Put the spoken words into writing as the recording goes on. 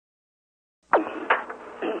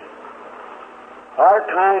Our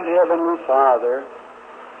kind Heavenly Father,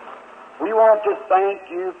 we want to thank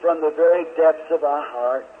You from the very depths of our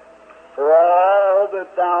heart for all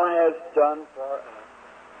that Thou hast done for us.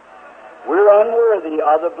 We're unworthy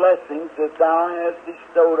of the blessings that Thou hast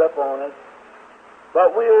bestowed upon us,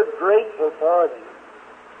 but we are grateful for them.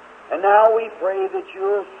 And now we pray that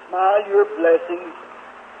You'll smile Your blessings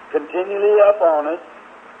continually upon us,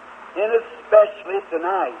 and especially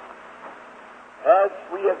tonight, as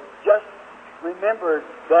we have just remembered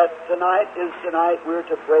that tonight is the night we're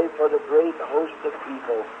to pray for the great host of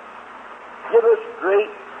people. Give us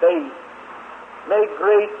great faith. May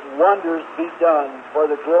great wonders be done for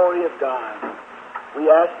the glory of God. We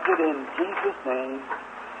ask it in Jesus' name.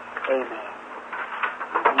 Amen.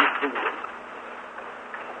 Be seated.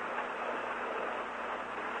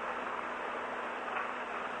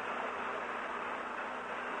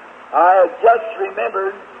 I just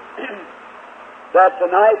remembered that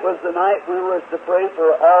tonight was the night we were to pray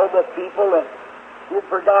for all the people, and he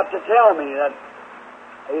forgot to tell me that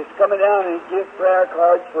he's coming down and give prayer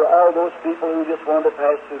cards for all those people who just wanted to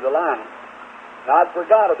pass through the line. Now, I'd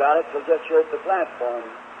forgot about it till just here at the platform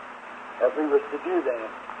that we was to do that.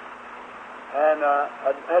 And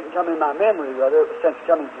it hadn't come in my memory, rather, since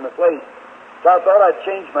coming from the place. So I thought I'd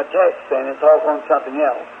change my text then and talk on something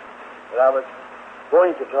else. But I was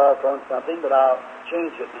going to talk on something, but I'll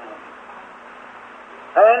change it now.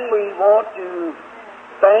 And we want to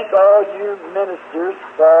thank all you ministers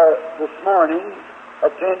for this morning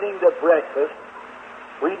attending the breakfast.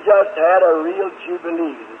 We just had a real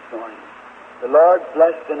jubilee this morning. The Lord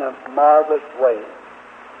blessed in a marvelous way.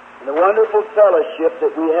 And the wonderful fellowship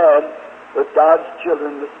that we had with God's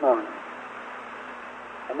children this morning.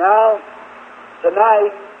 And now,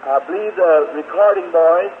 tonight, I believe the recording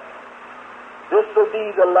boys, this will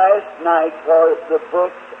be the last night for the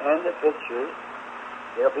books and the pictures.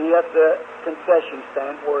 They'll be at the concession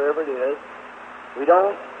stand, wherever it is. We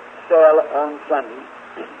don't sell on Sunday.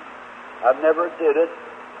 I've never did it.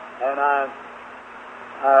 And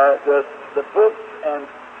the books and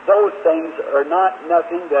those things are not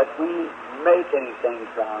nothing that we make anything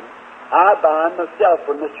from. I buy them myself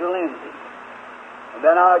from Mr. Lindsay. And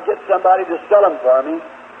then I'll get somebody to sell them for me,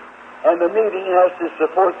 and the meeting has to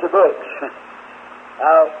support the books.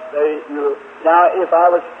 Now, if I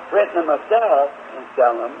was printing them myself and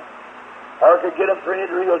sell them, or could get them printed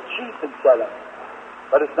real cheap and sell them.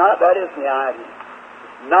 But it's not, that isn't the idea.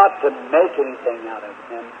 It's not to make anything out of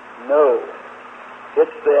them. No.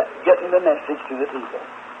 It's getting the message to the people.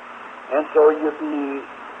 And so you'll be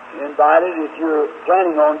invited, if you're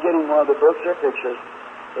planning on getting one of the books or pictures,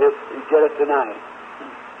 if you get it tonight.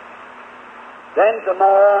 Then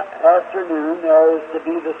tomorrow afternoon there is to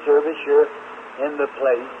be the service here in the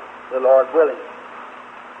place, the Lord willing.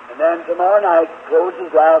 And then tomorrow night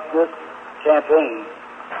closes out this campaign.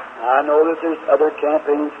 I know that there's other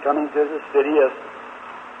campaigns coming to the city, as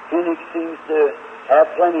Phoenix seems to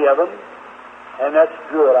have plenty of them, and that's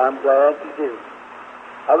good. I'm glad to do.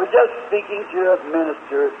 I was just speaking to a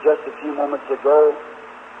minister just a few moments ago,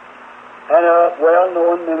 and a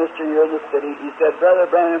well-known minister here in the city. He said, "Brother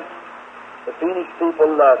Branham, the Phoenix people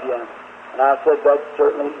love you." And I said, "That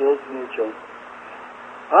certainly is mutual."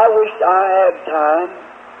 I wished I had time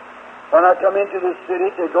when I come into the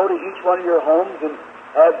city to go to each one of your homes and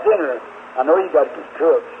have dinner. I know you got good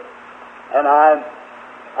cooks, and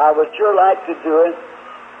I would sure like to do it,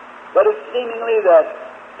 but it's seemingly that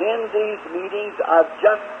in these meetings I've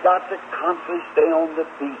just got to constantly stay on the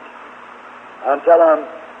feet until I'm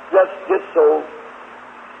just get so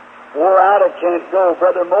wore out I can't go.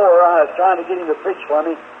 Brother Moore, I was trying to get him to preach for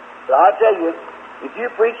me, but I tell you, if you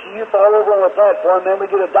preach and you fall over on the platform, then we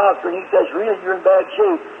get a doctor and he says, "Really, you're in bad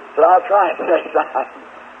shape." So I'll try it next time.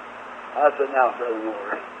 I said, "Now, Brother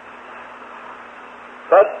Moore."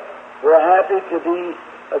 But we're happy to be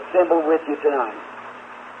assembled with you tonight.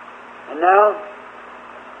 And now,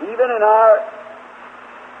 even in our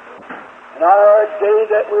day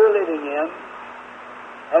that we're living in,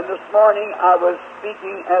 and this morning I was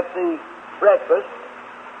speaking at the breakfast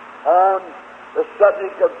on the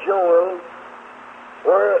subject of Joel,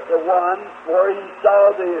 where he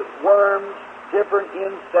saw the worms, different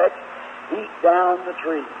insects, eat down the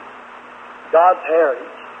tree, God's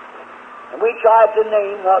heritage. And we tried to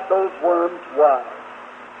name what those worms were,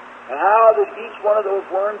 and how that each one of those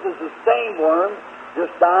worms is the same worm,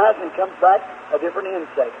 just dies and comes back a different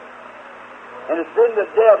insect. And it's been the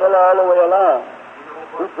devil all the way along,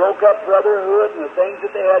 who broke up brotherhood and the things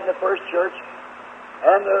that they had in the first church,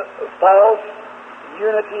 and the false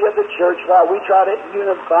unity of the church, while we try to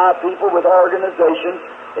unify people with organizations.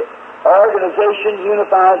 Organization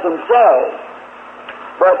unifies themselves,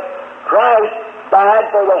 but Christ died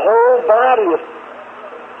for the whole body.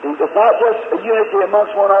 See, it's not just a unity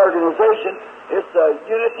amongst one organization, it's a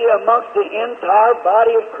unity amongst the entire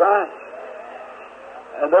body of Christ.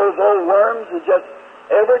 And those old worms are just,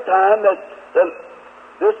 every time that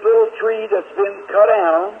this little tree that's been cut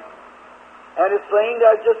down, and it's laying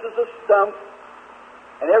there just as a stump,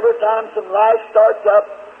 and every time some life starts up,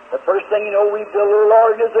 the first thing you know, we build a little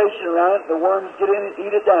organization around it, the worms get in and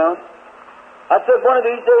eat it down. I said one of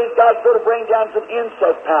these days God's going to bring down some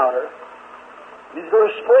insect powder. He's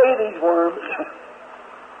going to spray these worms.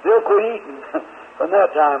 They'll quit eating from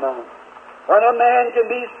that time on. When a man can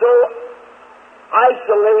be so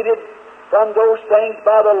isolated from those things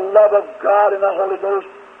by the love of God and the Holy Ghost,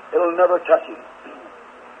 it'll never touch him.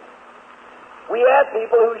 We have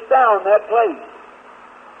people who found that place.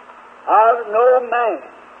 I know man.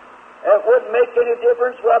 It wouldn't make any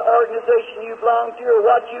difference what organization you belong to or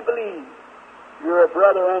what you believe. You're a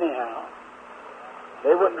brother anyhow.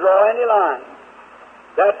 They wouldn't draw any lines.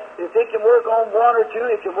 That's, if it can work on one or two,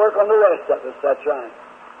 it can work on the rest of us. That's right.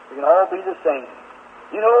 We can all be the same.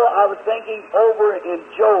 You know, I was thinking over in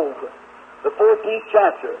Job, the 14th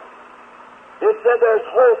chapter. It said there's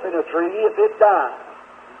hope in a tree if it dies.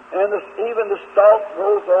 And even the stalk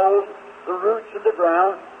grows old, the roots of the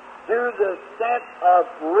ground. Through the scent of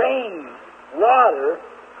rain, water,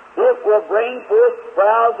 it will bring forth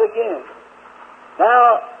sprouts again.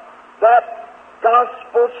 Now, that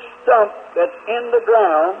gospel stump that's in the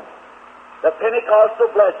ground, the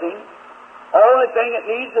Pentecostal blessing, only thing it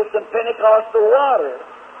needs is some Pentecostal water.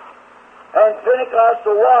 And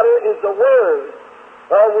Pentecostal water is the Word.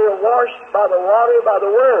 For we're washed by the water, by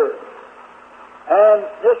the Word. And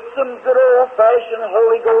just some good old-fashioned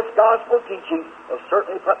Holy Ghost gospel teaching will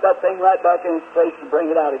certainly put that thing right back in its place and bring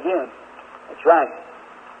it out again. That's right.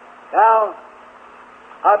 Now,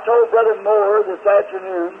 I told Brother Moore this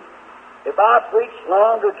afternoon, if I preach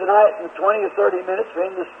longer tonight than 20 or 30 minutes for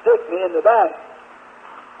him to stick me in the back.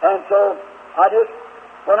 And so,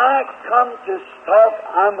 when I come to talk,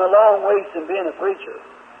 I'm a long ways from being a preacher,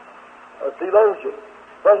 a theologian.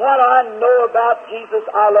 But what I know about Jesus,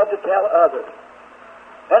 I love to tell others.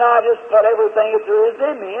 And I just put everything that there is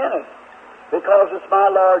in me in it, because it's my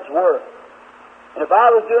Lord's work. And if I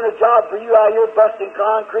was doing a job for you out here busting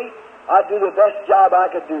concrete, I'd do the best job I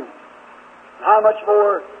could do. How much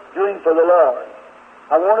more doing for the Lord?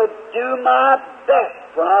 I want to do my best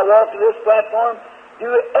when I walk to this platform, do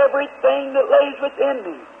everything that lays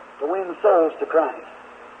within me to win souls to Christ.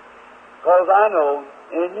 Because I know,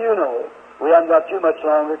 and you know, we haven't got too much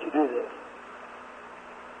longer to do this.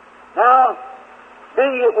 Now,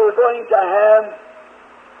 being that we're going to have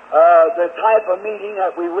the type of meeting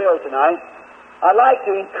that we will tonight, I'd like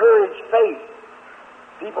to encourage faith.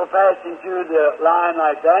 People passing through the line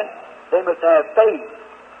like that, they must have faith.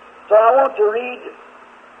 So I want to read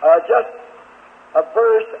just a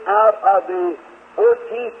verse out of the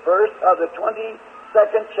 14th verse of the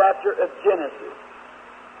 22nd chapter of Genesis.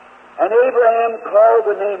 And Abraham called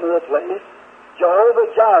the name of the place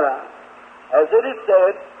Jehovah-Jireh, as it is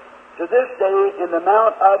said, to this day in the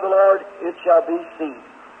mount of the Lord it shall be seen.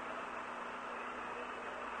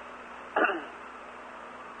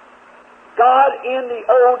 God in the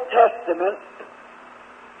Old Testament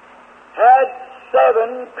had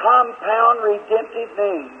 7 compound redemptive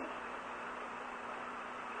names.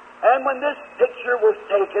 And when this picture was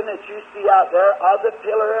taken that you see out there of the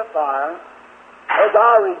pillar of fire, as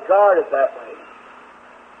I regard it that way,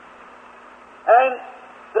 and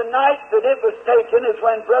the night that it was taken is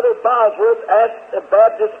when Brother Bosworth asked a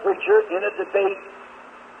Baptist preacher in a debate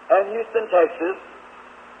in Houston, Texas,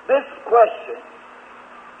 this question.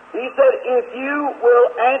 He said, if you will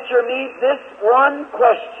answer me this one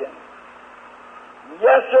question,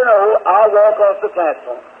 yes or no, I'll walk off the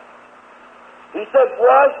platform. He said,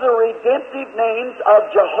 was the redemptive names of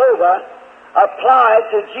Jehovah applied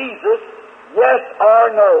to Jesus, yes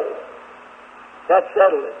or no? That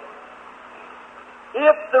settled it.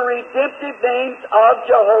 If the redemptive names of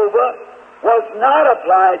Jehovah was not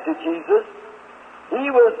applied to Jesus,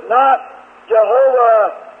 he was not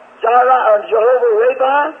Jehovah-Jireh or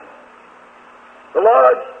Jehovah-Rabbi, the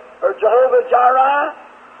Lord's, or Jehovah-Jireh,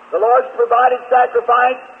 the Lord's provided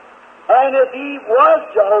sacrifice, and if he was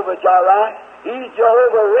Jehovah-Jireh, he's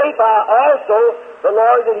Jehovah-Rabbi also, the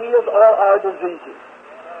Lord that heals all our diseases.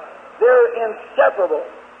 They're inseparable.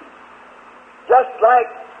 Just like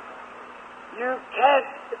you can't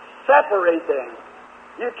separate them.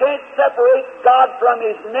 You can't separate God from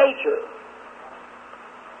His nature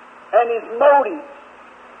and His motives.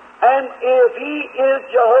 And if He is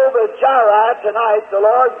Jehovah-Jireh tonight, the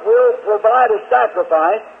Lord will provide a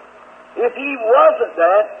sacrifice. If He wasn't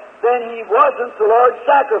that, then He wasn't the Lord's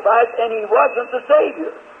sacrifice, and He wasn't the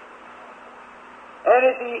Savior. And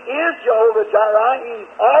if He is Jehovah-Jireh, He's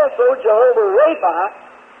also Jehovah-Rapha,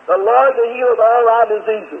 the Lord that healeth all our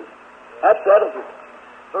diseases. That settles it.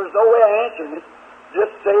 So there's no way of answering it.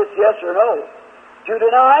 Just say it's yes or no. To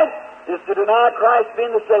deny it is to deny Christ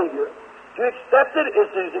being the Savior. To accept it is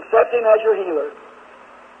to accept Him as your healer.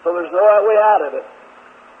 So there's no way out of it.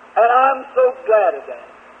 And I'm so glad of that.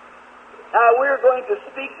 Now we're going to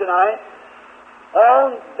speak tonight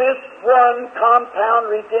on this one compound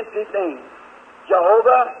redemptive name,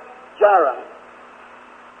 Jehovah-Jireh.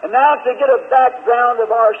 And now to get a background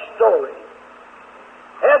of our story.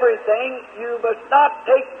 Everything, you must not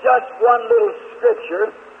take just one little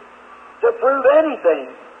scripture to prove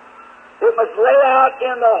anything. It must lay out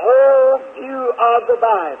in the whole view of the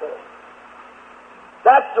Bible.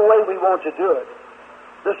 That's the way we want to do it.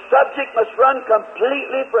 The subject must run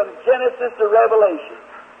completely from Genesis to Revelation.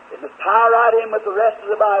 It must tie right in with the rest of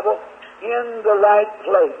the Bible in the right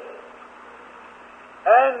place.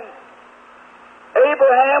 And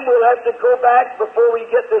Abraham will have to go back before we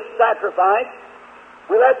get this sacrifice.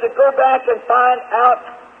 We'll have to go back and find out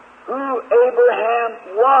who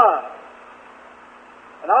Abraham was.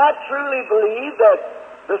 And I truly believe that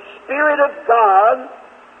the Spirit of God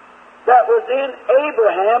that was in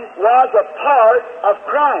Abraham was a part of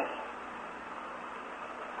Christ.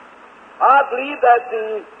 I believe that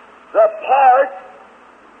the part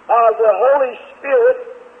of the Holy Spirit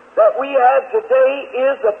that we have today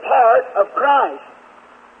is a part of Christ.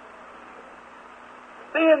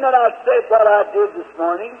 Being that I said what I did this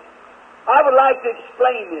morning, I would like to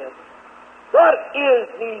explain this. What is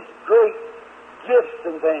these great gifts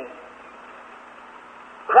and things?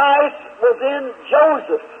 Christ was in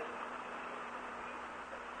Joseph.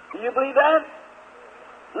 Do you believe that?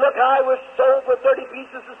 Look, I was sold for 30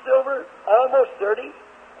 pieces of silver, almost 30,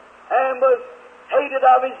 and was hated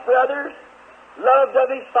of his brothers, loved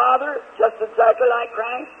of his father, just exactly like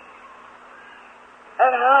Christ.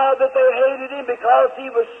 And how that they hated him because he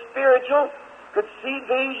was spiritual, could see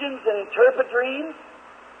visions and interpret dreams.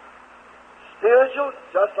 Spiritual,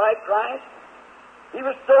 just like Christ. He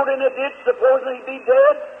was thrown in a ditch, supposing he'd be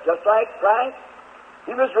dead, just like Christ.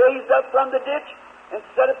 He was raised up from the ditch and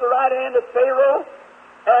set at the right hand of Pharaoh.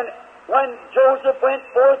 And when Joseph went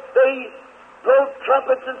forth, they blew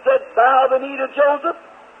trumpets and said, "Bow the knee to Joseph."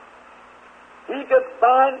 He could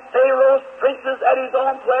bind Pharaoh's princes at his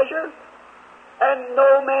own pleasure, and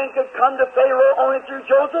no man could come to Pharaoh only through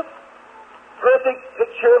Joseph. Perfect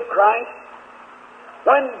picture of Christ.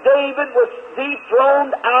 When David was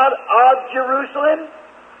dethroned out of Jerusalem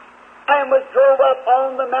and was drove up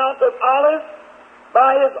on the Mount of Olives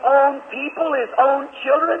by his own people, his own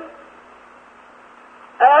children,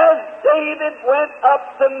 as David went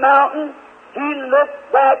up the mountain, he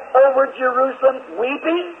looked back over Jerusalem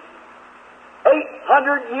weeping.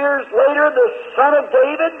 800 years later, the Son of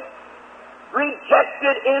David,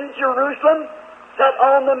 rejected in Jerusalem, sat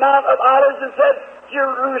on the Mount of Olives and said,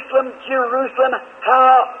 "Jerusalem, Jerusalem,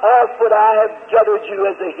 how oft would I have gathered you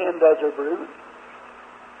as a hen does her brood."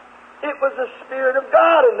 It was the Spirit of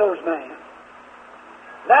God in those men.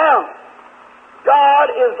 Now, God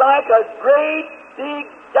is like a great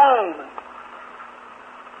big diamond.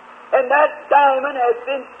 And that diamond has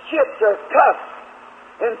been chipped or cut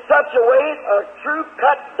in such a way a true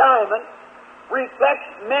cut diamond reflects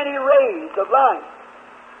many rays of light.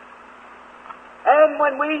 And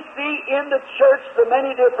when we see in the church the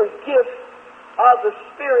many different gifts of the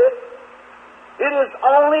Spirit, it is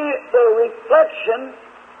only the reflection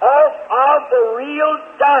of the real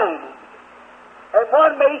diamond. And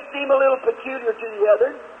one may seem a little peculiar to the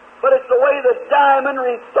other, but it's the way the diamond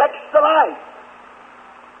reflects the light.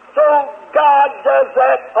 So God does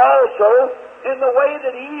that also in the way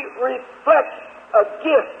that He reflects a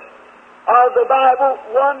gift of the Bible.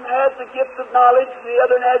 One has the gift of knowledge, the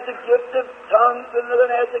other has the gift of tongues, and the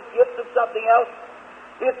other has the gift of something else.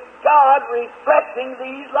 It's God reflecting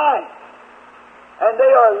these lights. And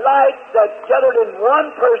they are lights that's gathered in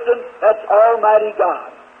one person, that's Almighty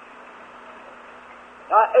God.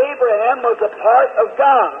 Now, Abraham was a part of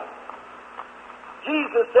God.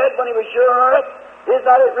 Jesus said when He was here on earth, "Is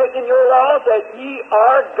not it written in your laws that ye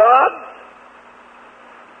are gods?"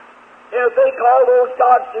 If they call those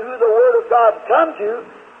gods to who the Word of God come to,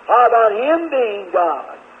 how about Him being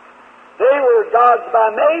God? They were gods by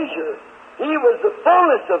measure. He was the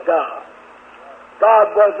fullness of God.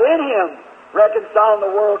 God was in Him, reconciling the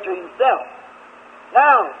world to Himself.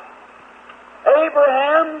 Now,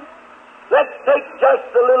 Abraham, let's take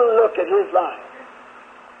just a little look at his life.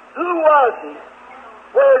 Who was he?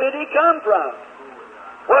 Where did he come from?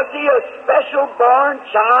 Was he a special born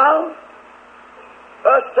child?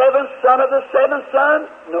 A seventh son of the seventh son?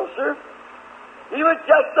 No, sir. He was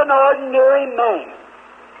just an ordinary man.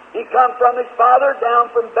 He come from his father down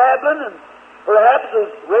from Babylon and perhaps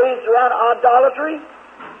was raised around idolatry.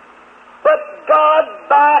 But God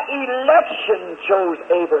by election chose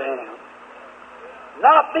Abraham.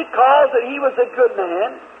 Not because that he was a good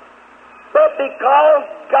man, but because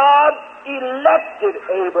God elected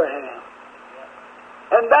Abraham.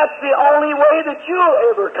 And that's the only way that you'll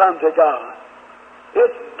ever come to God.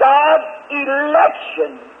 It's God's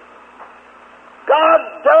election. God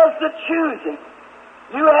does the choosing.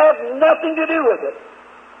 You have nothing to do with it.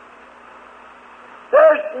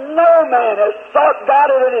 There's no man has sought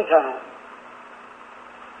God at any time.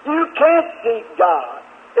 You can't seek God.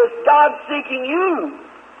 It's God seeking you.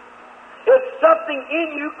 It's something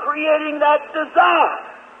in you creating that desire.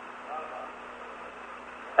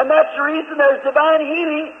 And that's the reason there's divine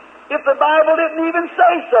healing, if the Bible didn't even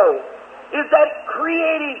say so, is that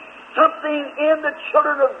creating something in the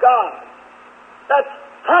children of God that's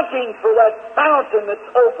hunting for that fountain that's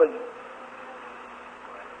open.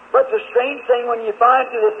 But the strange thing when you find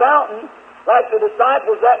to the fountain, like the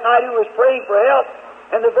disciples that night who was praying for help,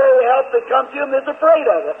 and the very help that comes to them is afraid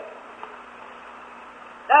of it.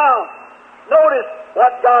 Now, notice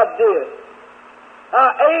what God did.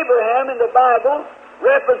 Now, Abraham in the Bible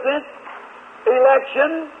represents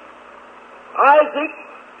election, Isaac,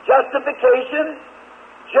 justification,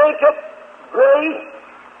 Jacob, grace,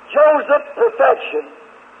 Joseph, perfection.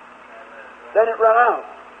 Then it ran out.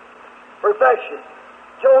 Perfection.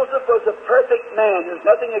 Joseph was a perfect man. There's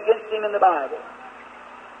nothing against him in the Bible.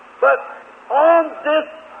 But on this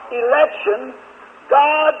election,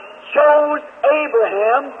 God chose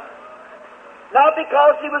Abraham not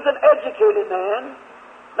because he was an educated man,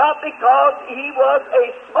 not because he was a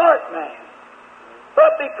smart man,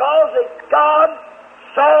 but because God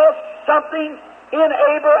saw something in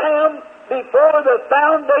Abraham before the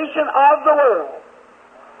foundation of the world.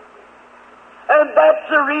 And that's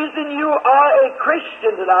the reason you are a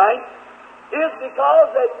Christian tonight, is because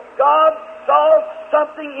that God saw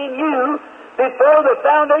something in you before the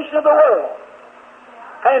foundation of the world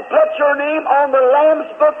and put your name on the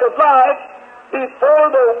Lamb's Book of Life before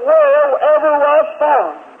the world ever was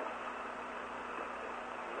formed.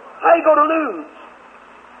 How are you going to lose?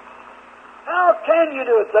 How can you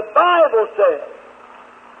do it? The Bible says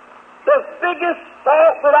the biggest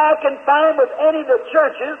fault that I can find with any of the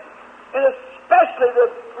churches, and especially the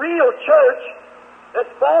real church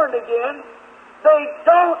that's born again, they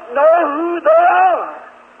don't know who they are.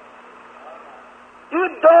 You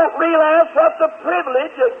don't realize what the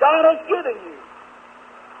privilege that God has given you.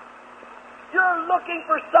 You're looking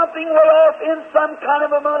for something way off in some kind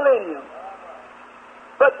of a millennium.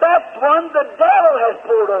 But that's one the devil has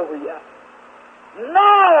pulled over you.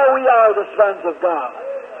 Now we are the sons of God.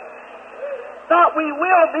 Not we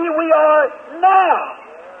will be, we are now.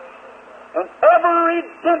 And every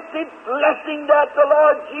redemptive blessing that the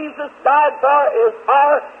Lord Jesus died for is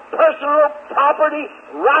our personal property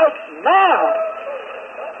right now.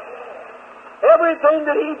 Everything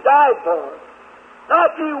that He died for.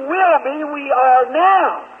 Not we will be, we are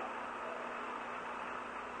now.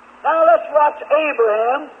 Now let's watch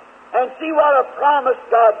Abraham and see what a promise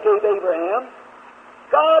God gave Abraham.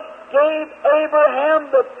 God gave Abraham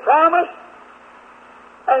the promise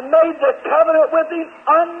and made the covenant with him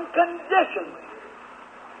unconditionally.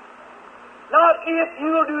 Not if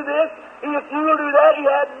you'll do this, if you'll do that. He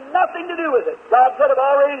had nothing to do with it. God said, I've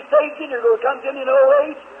already saved you, you're going to come to me in old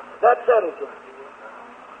age. That settles it.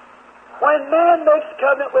 When man makes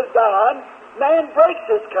covenant with God, man breaks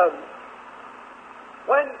his covenant.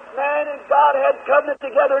 When man and God had covenant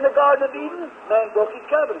together in the Garden of Eden, man broke his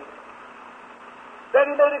covenant. Then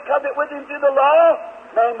he made a covenant with him through the law,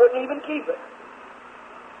 man wouldn't even keep it.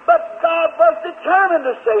 But God was determined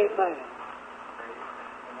to save man.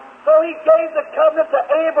 So He gave the covenant to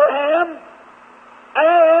Abraham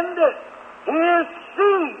and his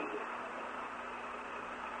seed.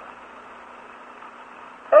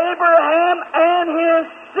 Abraham and his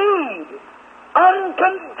seed,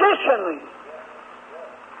 unconditionally.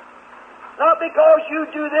 Not because you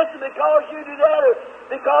do this and because you do that, or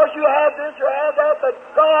because you have this or have that, but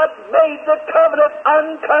God made the covenant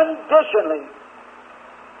unconditionally.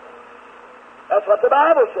 That's what the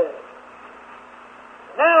Bible says.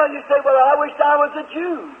 Now you say, well, I wish I was a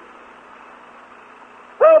Jew.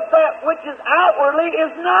 Well, that which is outwardly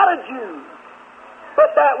is not a Jew,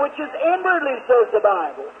 but that which is inwardly, says the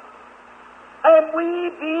Bible. And we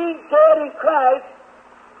being dead in Christ,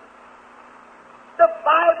 the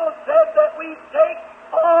Bible said that we take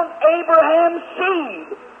on Abraham's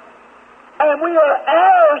seed, and we are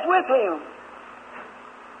heirs with him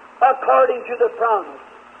according to the promise.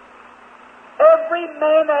 Every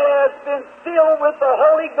man that has been filled with the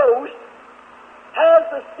Holy Ghost has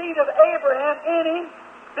the seed of Abraham in him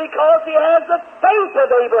because he has the faith of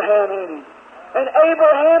Abraham in him. And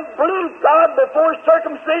Abraham believed God before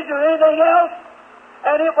circumcision or anything else,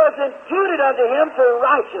 and it was imputed unto him for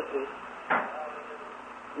righteousness.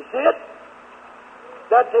 You see it?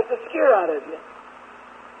 That takes the scare out of you.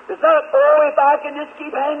 It's not, oh, if I can just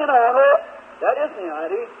keep hanging on. Oh, that isn't the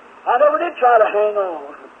idea. I never did try to hang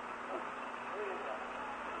on.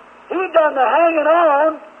 He done the hanging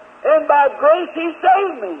on, and by grace He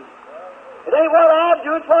saved me. It ain't what I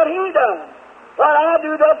do, it's what He done. What I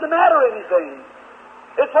do doesn't matter anything.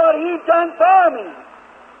 It's what He's done for me.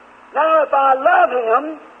 Now, if I love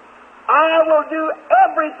Him, I will do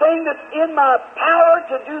everything that's in my power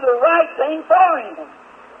to do the right thing for Him.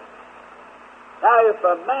 Now, if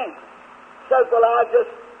a man says, well, I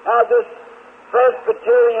just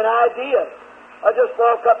Presbyterian idea, I just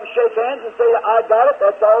walk up and shake hands and say, I got it,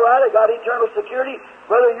 that's all right, I got eternal security,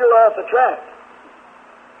 whether you're off the track.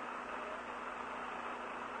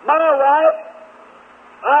 My wife,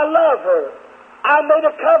 I love her. I made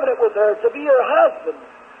a covenant with her to be her husband.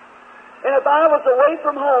 And if I was away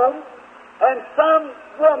from home and some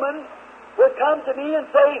woman would come to me and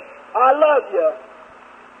say, I love you,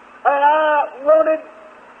 and I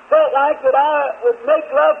felt like that I would make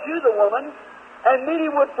love to the woman, and Mitty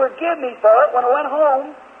would forgive me for it when I went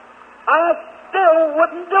home, I still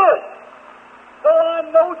wouldn't do it. Though I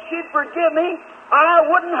know she'd forgive me, I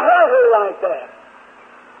wouldn't hurt her like that.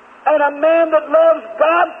 And a man that loves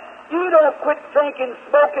God, you don't quit drinking,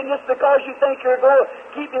 smoking just because you think you're going to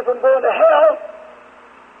keep you from going to hell.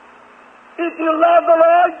 If you love the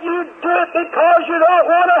Lord, you do it because you don't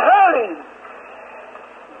want to hurt Him.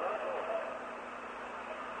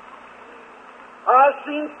 I've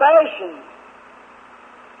seen fashions,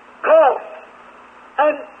 cults,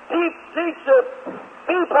 and teach the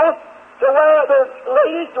people to wear, the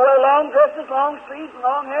ladies to wear long dresses, long sleeves, and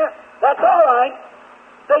long hair. That's all right.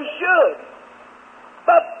 They should.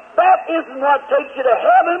 But that isn't what takes you to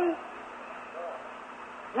heaven.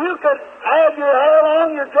 You could have your hair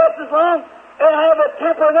long, your dresses long, and have a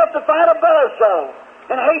temper enough to fight a buzzsaw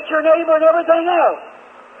and hate your neighbor and everything else.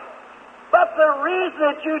 But the reason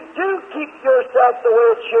that you do keep yourself the way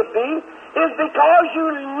it should be is because you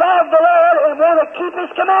love the Lord and want to keep His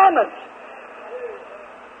commandments.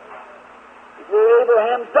 You're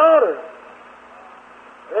Abraham's daughter,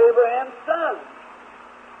 Abraham's son.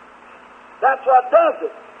 That's what does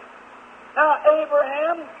it. Now,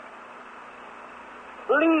 Abraham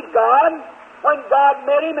believed God when God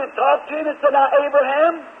met him and talked to him and said, now,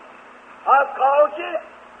 Abraham, I've called you.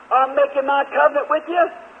 I'm making my covenant with you,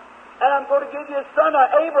 and I'm going to give you a son. Now,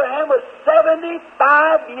 Abraham was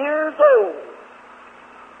 75 years old,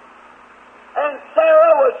 and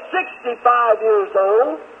Sarah was 65 years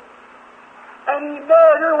old, and he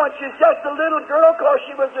married her when she was just a little girl because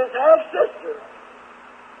she was his half-sister.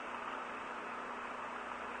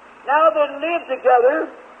 Now they lived together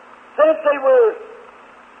since they were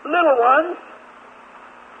little ones,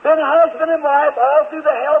 been husband and wife all through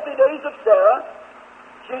the healthy days of Sarah.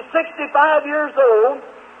 She's 65 years old,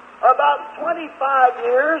 about 25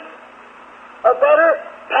 years, or better,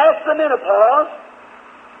 past the menopause,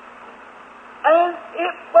 and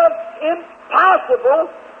it was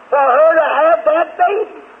impossible for her to have that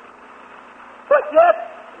baby. But yet,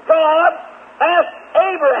 God asked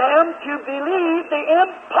Abraham to believe the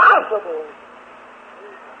impossible.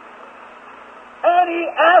 And He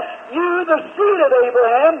asked you, the seed of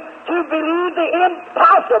Abraham, to believe the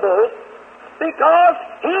impossible because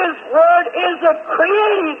His Word is a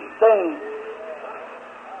creative thing.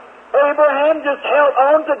 Abraham just held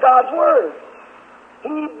on to God's Word.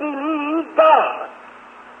 He believed God.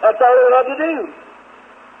 That's all he had to do.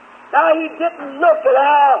 Now, he didn't look at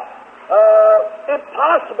how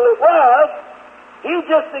impossible it was. He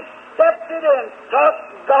just accepted and took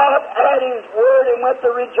God at His word and went to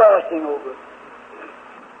rejoicing over it.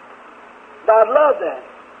 God loved that.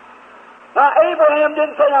 Now, Abraham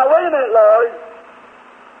didn't say, now, wait a minute, Lord.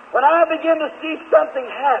 When I begin to see something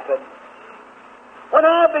happen, when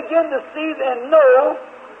I begin to see and know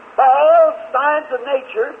by all signs of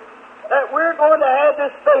nature that we're going to have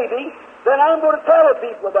this baby, then I'm going to tell the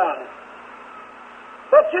people about it.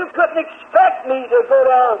 But you couldn't expect me to go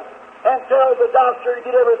down and tell the doctor to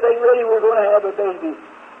get everything ready, we're going to have a baby.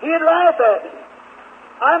 He'd laugh at me.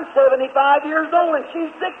 I'm 75 years old and she's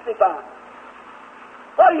 65.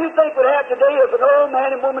 What do you think would happen today if an old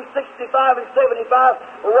man and woman 65 and 75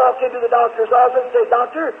 will walk into the doctor's office and say,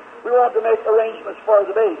 "Doctor, we want to make arrangements for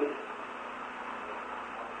the baby"?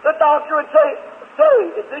 The doctor would say,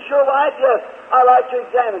 "Is this your wife?" "Yes, I'd like to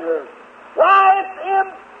examine her." "Why, it's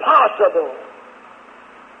impossible."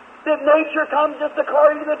 "Did nature come just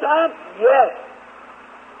according to the time?" "Yes."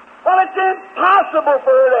 "Well, it's impossible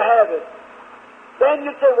for her to have it." Then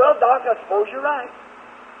you'd say, "Well, Doc, I suppose you're right."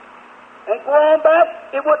 And go on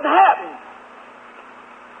back, it wouldn't happen.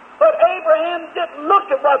 But Abraham didn't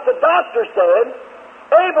look at what the doctor said.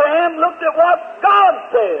 Abraham looked at what God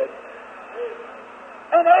said.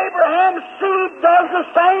 And Abraham's seed does the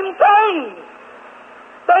same thing.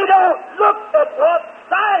 They don't look at what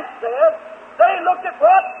science says, they look at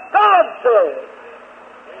what God says.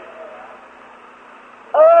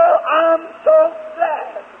 Oh, I'm so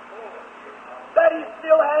glad that He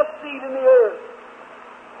still has seed in the earth.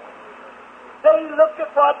 They look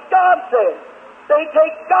at what God says. They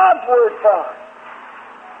take God's word for it.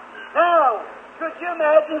 Now, could you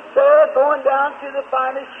imagine Sarah going down to the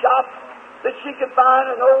finest shop that she could find,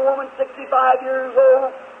 an old woman 65 years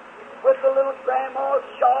old with a little grandma's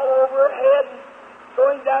shawl over her head, and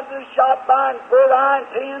going down to the shop buying bird eye and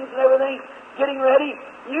pins and everything, getting ready?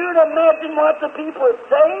 You'd imagine what the people would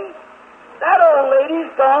say. That old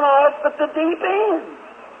lady's gone off at the deep end.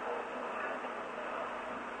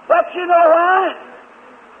 But you know why?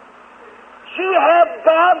 She had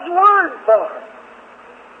God's word for her.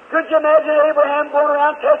 Could you imagine Abraham going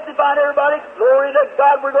around testifying to everybody, "Glory to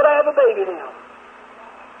God, we're going to have a baby now"?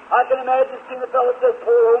 I can imagine seeing the fellow say,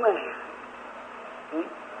 "Poor old man."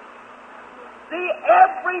 See,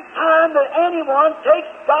 every time that anyone takes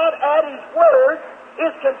God at His word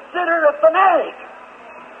is considered a fanatic.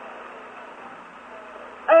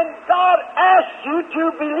 And God asks you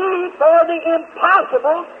to believe for the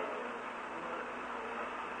impossible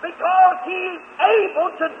because He's able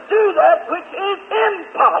to do that which is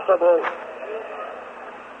impossible.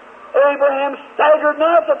 Abraham staggered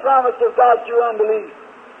not the promise of God through unbelief,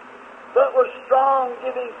 but was strong,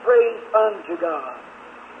 giving praise unto God.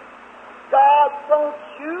 God wants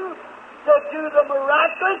you to do the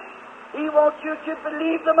miraculous. He wants you to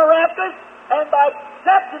believe the miraculous, and by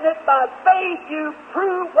accepting it by faith, you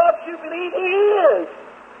prove what you believe He is.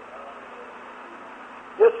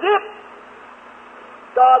 You see it?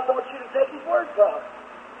 God wants you to take His word for it.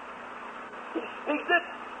 He speaks it,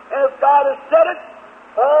 and if God has said it,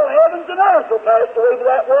 all heavens and earth will pass away, but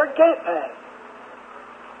that word can't pass.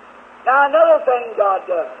 Now, another thing God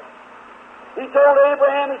does. He told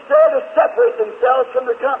Abraham and Sarah to separate themselves from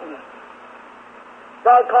the company.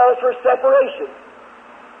 God calls for separation.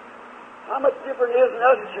 How much different is than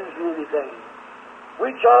us choosing anything?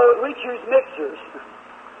 We choose mixers.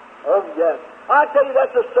 Oh, yes. I tell you,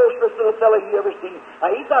 that's the socialist little fellow you ever seen.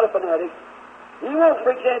 Now, he's not a fanatic. He won't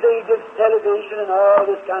preach anything against television and all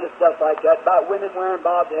this kind of stuff like that, about women wearing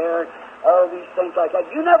bobbed hair and all these things like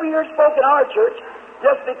that. You never hear spoke in our church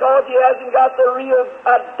just because he hasn't got the real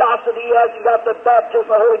audacity, he hasn't got the baptism of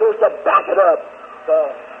the Holy Ghost to back it up. So,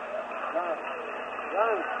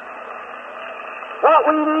 right. What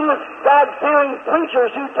we need is God-fearing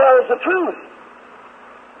preachers who tells the truth.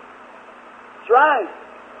 That's right.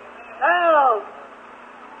 Now,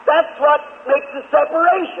 that's what makes the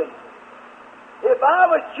separation. If I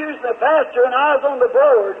was choosing a pastor and I was on the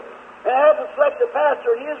board and I had to select a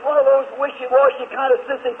pastor and he was one of those wishy-washy kind of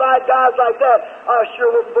sissified guys like that, I sure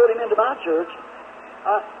wouldn't vote him into my church.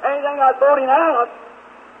 Anything, I'd vote him out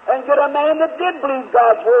and get a man that did believe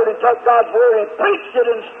God's Word and took God's Word and preached it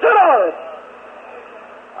and stood on it.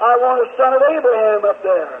 I want a son of Abraham up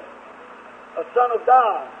there, a son of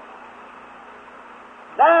God.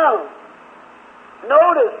 Now,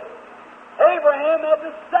 notice, Abraham had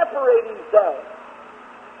to separate himself.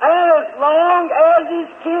 And as long as his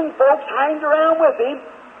kinfolks hanged around with him,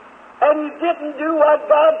 and he didn't do what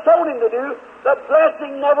God told him to do, the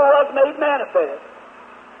blessing never was made manifest.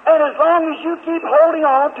 And as long as you keep holding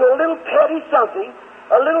on to a little petty something,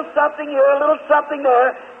 a little something here, a little something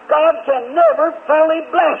there, God can never fully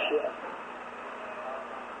bless you.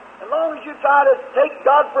 As long as you try to take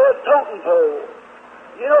God for a totem pole.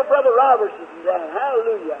 You know, Brother Roberts is down.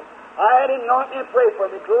 Hallelujah. I had him anoint me and pray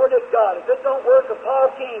for me. Glory to God. If it don't work, if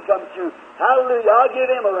Paul King comes through, hallelujah, I'll give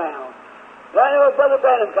him a round. If I know if Brother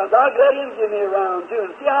Branham comes, I'll let him give me a round too.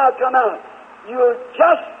 And see how I come out. You'll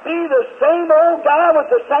just be the same old guy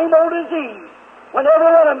with the same old disease. When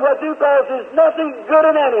every one of them will do, because there's nothing good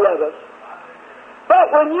in any of us.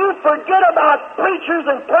 But when you forget about preachers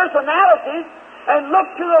and personalities and look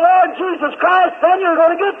to the Lord Jesus Christ, then you're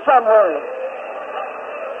going to get somewhere.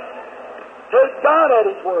 Take God at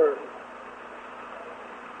His Word.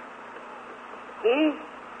 See?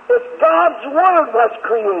 It's God's Word what's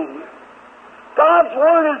creating. God's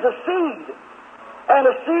Word is a seed. And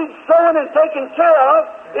a seed sown and taken care of,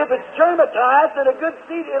 if it's germatized and a good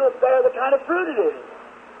seed, it'll bear the kind of fruit it is.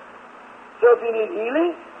 So if you need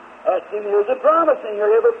healing, ask Him. Here's a promise, and here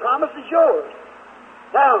every promise is yours.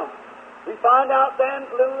 Now, we find out then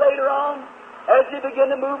a little later on, as he began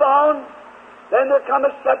to move on, then there come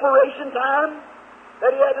a separation time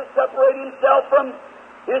that he had to separate himself from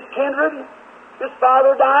his kindred. His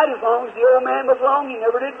father died. As long as the old man was long, he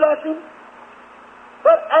never did bless him.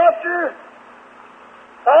 But after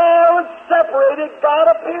all was separated, God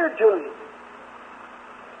appeared to him.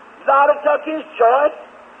 Lot took his choice,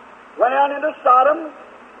 went out into Sodom.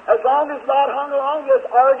 As long as Lot hung along his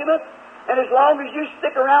argument, and as long as you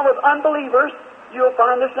stick around with unbelievers, you'll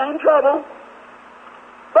find the same trouble.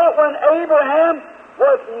 But when Abraham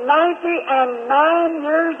was 99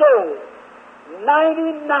 years old,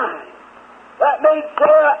 99, that made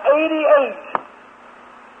Sarah 88.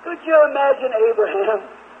 Could you imagine Abraham?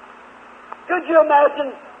 Could you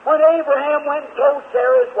imagine when Abraham went and told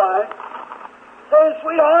Sarah, his wife, saying,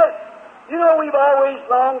 sweetheart, you know we've always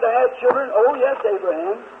longed to have children. Oh, yes,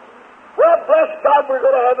 Abraham. Well, bless God, we're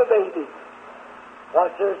going to have a baby.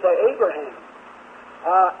 What's there say, Abraham?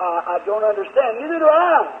 I don't understand. Neither do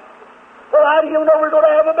I. Well, how do you know we're going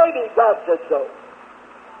to have a baby? God said so.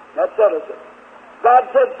 That settles it. God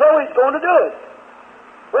said so, He's going to do it.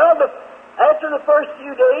 Well, after the first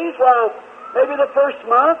few days, maybe the first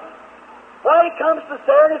month, he comes to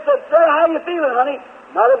Sarah and he said, Sarah, how you feeling, honey?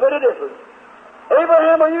 Not a bit of difference.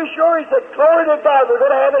 Abraham, are you sure? He said, glory to God, we're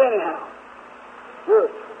going to have it anyhow. Good.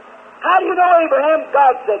 How do you know, Abraham?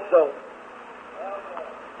 God said so.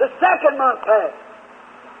 The second month passed.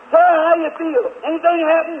 Sarah, how do you feel? Anything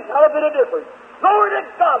happen? Not a bit of difference. Glory to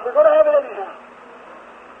God, we're going to have it anyhow.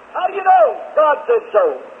 How do you know? God said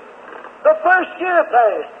so. The first year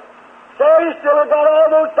passed. Sarah, you still got all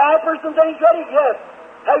those diapers and things ready? Yes.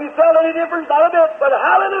 Have you felt any difference? Not a bit. But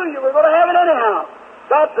hallelujah, we're going to have it anyhow.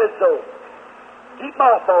 God said so. Keep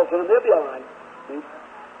mothballs in them, they'll be all right. See?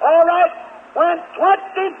 All right. When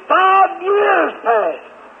 25 years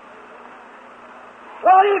passed.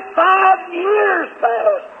 25 years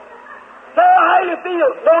passed. Sarah, how do you feel?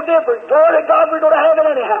 No different. Glory to God, we're going to have it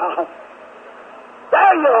anyhow.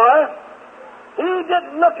 There you are. He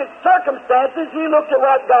didn't look at circumstances, he looked at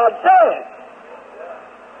what God said.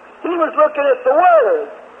 He was looking at the Word.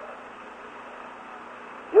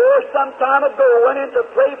 Here, some time ago, went in to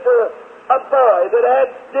pray for a boy that had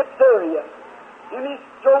diphtheria. In his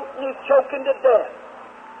throat, and he's choking to death.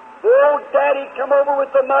 The old daddy come over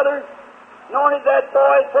with the mother, anointed that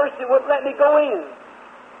boy. At first he wouldn't let me go in.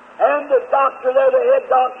 And the doctor there, the head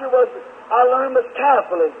doctor, I learned was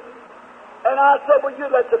Catholic. And I said, well, you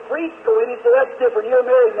let the priest go in. He said, that's different. You're a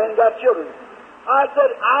married man, got children. I said,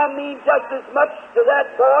 I mean just as much to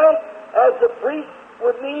that boy as the priest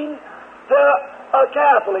would mean to a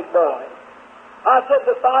Catholic boy. I said,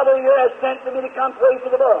 the Father here has sent for me to come pray for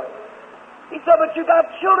the boy. He said, but you got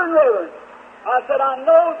children, Reverend. I said, I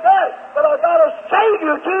know that, but I've got a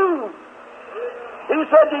Savior too. He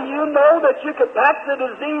said, do you know that you could pass the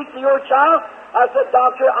disease to your child? I said,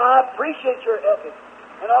 Doctor, I appreciate your ethics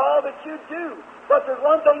and all that you do, but there's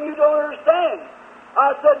one thing you don't understand.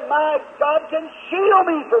 I said, my God can shield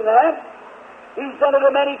me from that. He's done it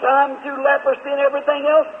many times through leprosy and everything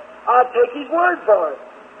else. I'll take His word for it.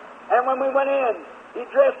 And when we went in, He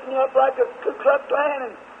dressed me up like a Ku Klux Klan,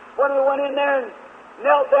 and when we went in there and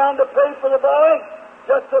knelt down to pray for the boy,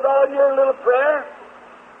 just an ordinary little prayer,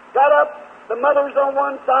 got up, the mother was on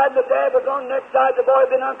one side, the dad was on the next side. The boy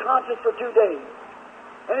had been unconscious for 2 days.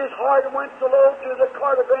 And his heart went so low to the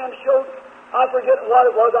cardiogram showed, I forget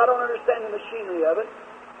what it was, I don't understand the machinery of it.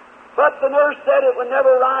 But the nurse said it would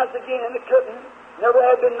never rise again. It couldn't, never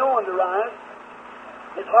had been known to rise.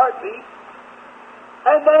 His heart beat.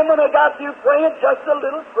 And then when I got through praying, just a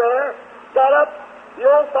little prayer, got up, the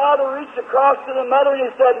old father reached across to the mother and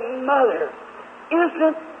he said, Mother,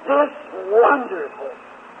 isn't this wonderful?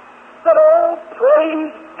 Said, oh,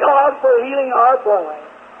 praise God for healing our boy.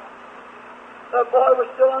 The boy was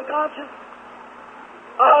still unconscious.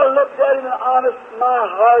 I looked at him and honest, my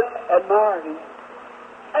heart admired him.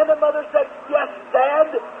 And the mother said, yes, Dad,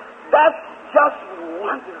 that's just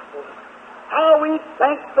wonderful. How we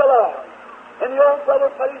thank the Lord. And the old brother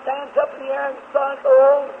put his hands up in the air and said,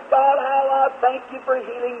 oh, God, how I thank you for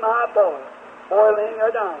healing my boy, laying there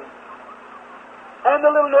dying. And the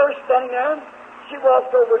little nurse standing there, she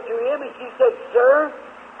walked over to him and she said, Sir,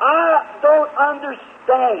 I don't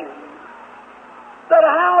understand. But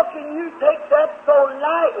how can you take that so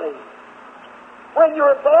lightly when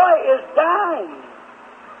your boy is dying?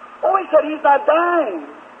 Oh, he said he's not dying.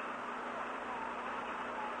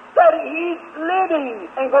 That he's living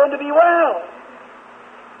and going to be well.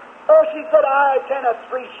 Oh, she said, I can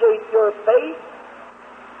appreciate your faith.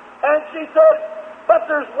 And she said, but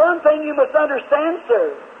there's one thing you must understand,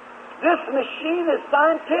 sir. This machine is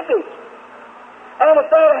scientific. And if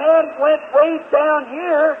that hand went way down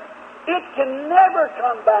here, it can never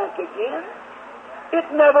come back again. It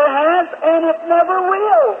never has, and it never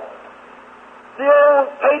will. The old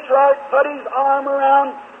patriarch put his arm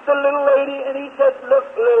around the little lady, and he said, look,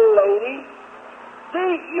 little lady,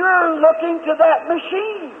 see, you're looking to that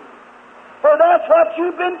machine, for that's what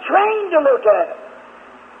you've been trained to look at.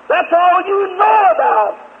 That's all you know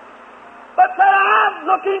about. But that I'm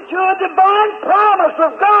looking to a divine promise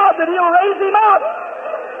of God that He'll raise him up.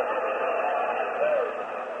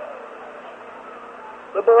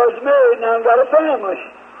 The boy's married now and got a family.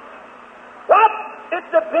 What? It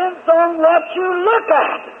depends on what you look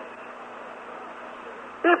at.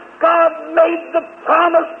 If God made the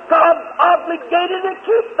promise, God's obligated to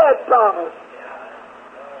keep that promise.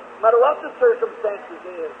 No matter what the circumstances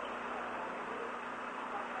is.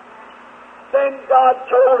 Then God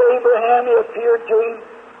told Abraham, He appeared to him,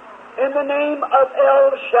 in the name of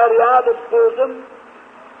El-Shaddai, the bosom.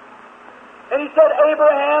 And He said,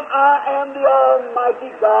 Abraham, I am the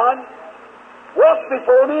Almighty God. Walk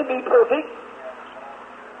before me and be perfect.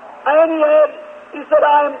 And He said,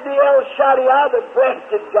 I am the El-Shaddai, the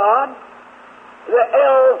breasted God. The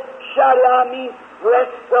El-Shaddai means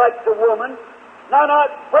breast like the woman. No,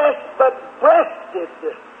 not breast, but breasted.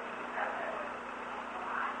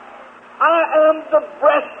 I am the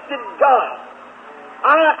breasted God.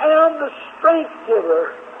 I am the strength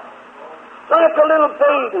giver. Like a little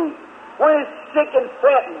baby when it's sick and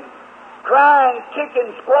fretting, crying,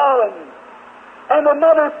 kicking, squalling, and the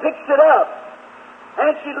mother picks it up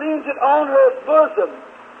and she leans it on her bosom,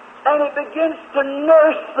 and it begins to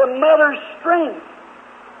nurse the mother's strength.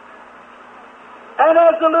 And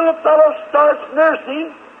as the little fellow starts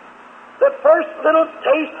nursing, the first little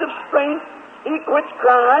taste of strength, he quits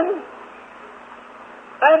crying,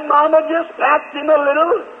 and Mama just pats him a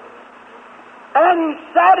little, and he's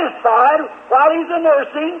satisfied while he's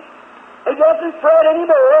nursing. He doesn't fret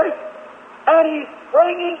anymore, and he's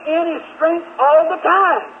bringing in his strength all the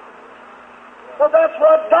time. Well, that's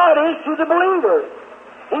what God is to the believer.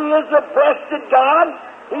 He is the breasted God.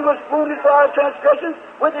 He was wounded for our transgressions.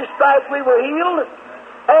 With His stripes we were healed.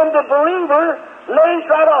 And the believer lays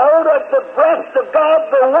right a hold of the breast of God,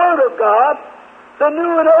 the Word of God, the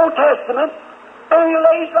New and Old Testament, and he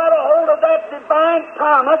lays right a hold of that divine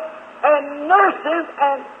promise and nurses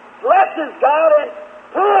and blesses God and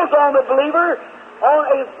pulls on the believer on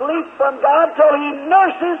his belief from God till he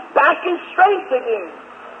nurses back his strength again.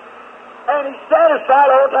 And he's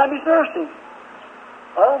satisfied all the time he's nursing.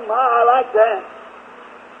 Oh my, I like that.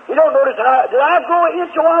 You don't notice how, did I go an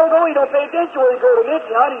inch a while ago? You don't pay attention when you go to an inch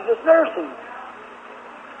and out, he's just nursing.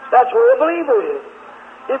 That's where a believer is.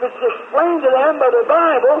 If it's explained to them by the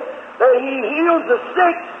Bible that He heals the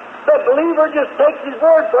sick, the believer just takes His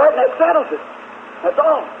word for it and that settles it. That's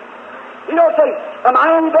all. You don't say, am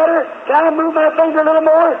I any better? Can I move my finger a little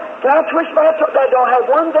more? Can I twist my toe? That don't have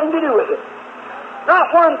one thing to do with it.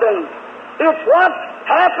 Not one thing. It's what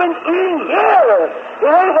happened in here. It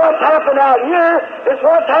ain't what's happened out here. It's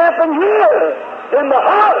what's happened here in the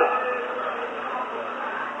heart.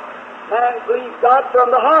 Man believes God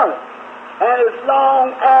from the heart. And as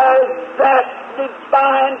long as that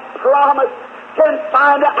divine promise can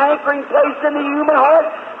find an anchoring place in the human heart,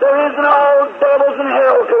 there isn't all devils in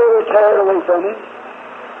hell could ever tear it away from him.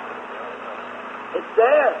 It's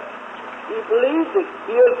there. He believes it.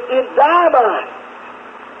 He'll die by it.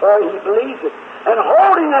 Or he believes it. And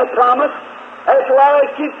holding that promise, after a while he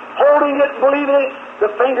keeps holding it, believing it, the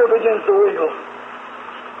finger begins to wiggle.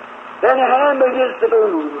 Then the hand begins to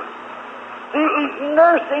move. See, he's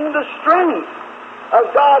nursing the strength of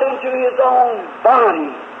God into his own body.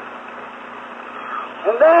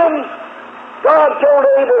 And then God told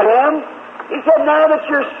Abraham, He said, now that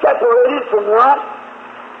you're separated from Lot,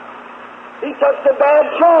 He took the bad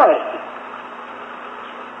choice.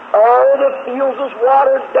 All the fields was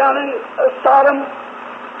watered down in Sodom.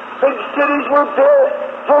 Big cities were built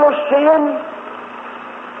full of sin.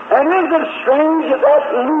 And isn't it strange that that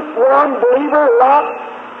lukewarm believer, Lot,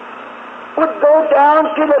 would go down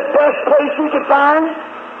to the best place he could find,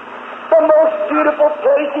 the most beautiful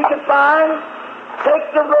place he could find, take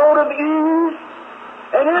the road of ease.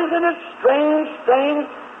 And isn't it strange thing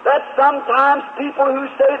that sometimes people who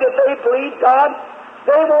say that they believe God,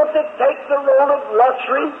 they want to take the road of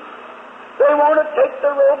luxury. They want to take the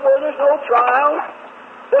road where there's no trial.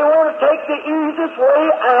 They want to take the easiest way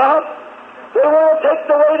out. They want to take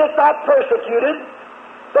the way that's not persecuted.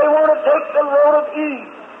 They want to take the road of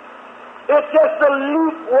ease. It's just the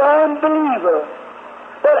lukewarm believer.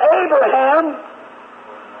 But Abraham,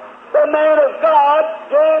 the man of God,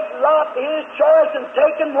 gave Lot his choice and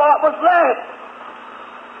taken what was left.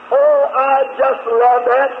 Oh, I just love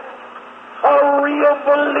that. A real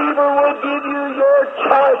believer will give you your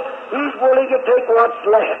choice. He's willing to take what's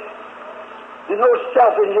left. There's no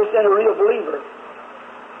selfishness in a real believer.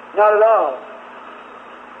 Not at all.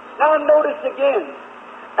 Now notice again,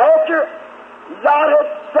 after Lot had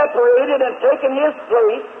separated and taken his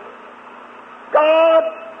place, God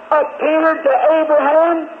appeared to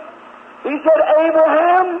Abraham. He said,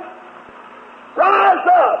 Abraham, rise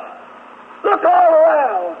up. Look all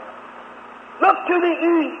around. Look to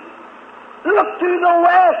the east. Look to the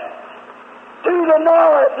west, to the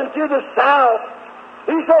north, and to the south.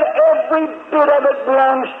 He said, every bit of it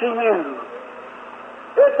belongs to you.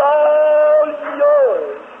 It's all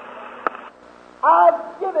yours.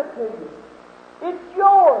 I'll give it to you. It's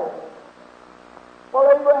yours.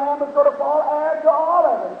 Well, Abraham was going to fall heir to all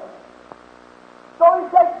of it. So he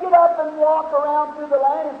said, get up and walk around through the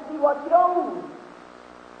land and see what you own.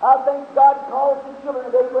 I think God calls the children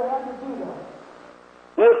of Abraham to do that.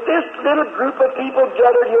 If this little group of people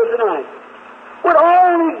gathered here tonight would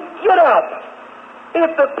only get up,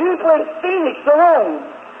 if the people in Phoenix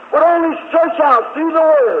alone would only search out through the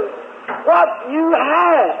Word what you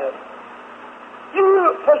have,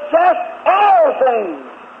 you possess all things.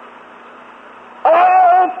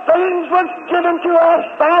 All things was given to us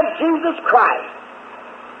by Jesus Christ.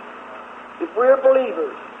 If we're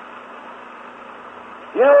believers.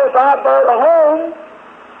 You know, if I bought a home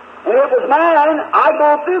and it was mine, I'd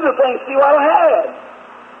go through the thing, see what I had.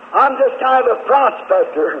 I'm just kind of a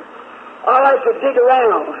prospector. I like to dig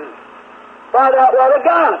around, find out what I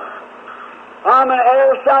got. I'm an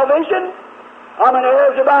heir of salvation. I'm an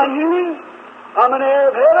heir of divine healing. I'm an heir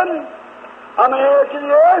of heaven. I'm an heir to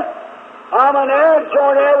the earth. I'm an heir,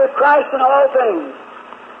 joint heir with Christ in all things.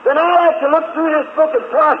 Then I like to look through this book and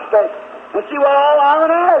prospect and see what all I'm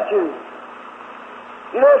an heir to.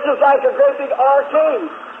 You know, it's just like a great big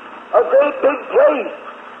arcade, a great big place.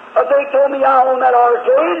 If they told me I own that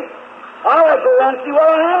arcade, I like to go around and see what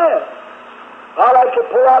I have. I like to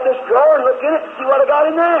pull out this drawer and look in it and see what I got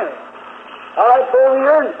in there. I like to go over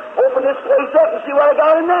here and open this place up and see what I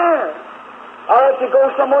got in there. I like to go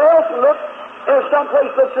somewhere else and look, and if some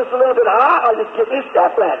place looks just a little bit high, I'll just get this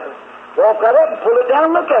step ladder, walk right up and pull it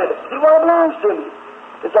down and look at it, see what belongs to me.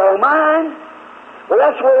 It's all mine. Well,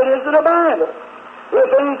 that's where it is in the Bible.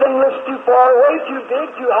 If anything looks too far away, too big,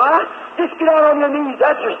 too high, just get out on your knees.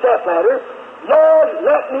 That's your step ladder. Lord,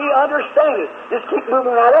 let me understand it. Just keep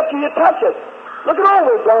moving right up till you touch it. Look at all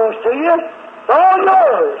that belongs to you. It's all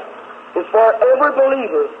yours. It's for every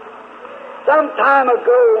believer. Some time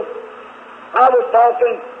ago, I was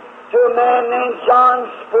talking to a man named John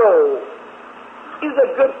Sproul. He's a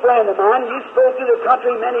good friend of mine. He spoke to the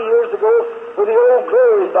country many years ago with the old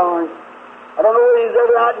Glory Barn. I don't know whether he's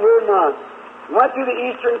ever out here or not. He went through the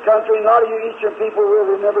eastern country, and a lot of you eastern people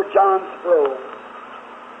will remember John Sproul.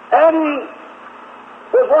 And he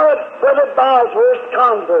was one of Brother Bosworth's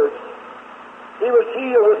converts. He was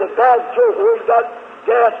healed with a bad throat where he got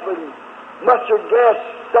gas with mustard gas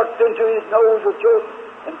sucked into his nose or throat,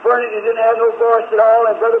 and he didn't have no voice at all,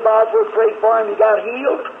 and Brother Bosworth prayed for him. He got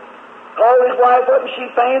healed, called his wife up, and she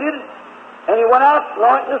fainted, and he went out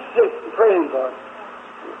anointing the sick and praying for him.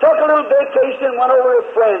 Took a little vacation and went over to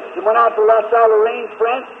France. He went out to La Salle-Lorraine,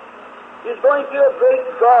 France. He was going through a great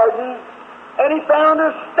garden, and he found a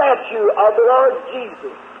statue of the Lord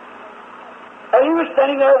Jesus. And he was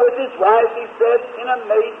standing there with his wife, he said, in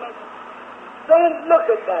amazement, saying, look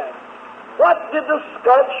at that. What did the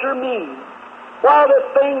sculpture mean? Why, the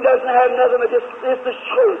thing doesn't have nothing but just the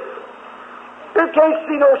shape. You can't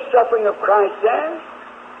see no suffering of Christ there.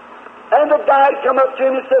 And the guy come up to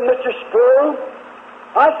him and said, Mr. Sproul,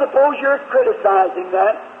 I suppose you're criticizing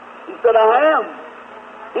that. He said, I am.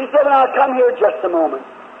 He said, well, I'll come here just a moment.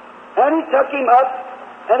 And he took him up,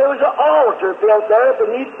 and there was an altar built there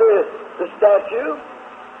beneath the statue.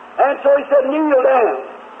 And so he said, kneel down.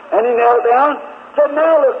 And he knelt down, said,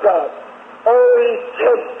 now look up. Oh, he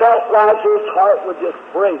said, felt like his heart would just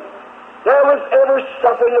break. There was every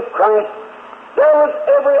suffering of Christ. There was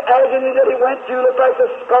every agony that he went through. Looked like the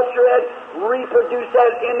sculpture had reproduced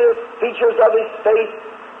that in the features of his face.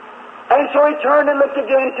 And so he turned and looked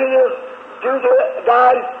again to the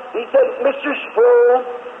guy. He said, Mr. Sproul,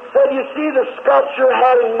 said, you see, the sculpture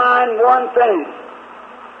had in mind one thing.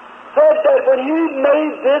 Said that when he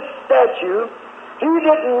made this statue, He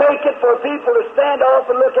didn't make it for people to stand off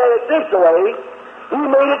and look at it this way. He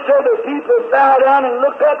made it so that people bow down and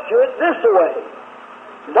look up to it this way.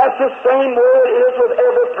 That's the same way it is with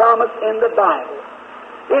every promise in the Bible.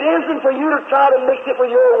 It isn't for you to try to mix it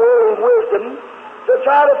with your worldly wisdom, to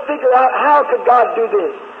try to figure out how could God do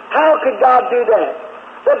this, how could God do that.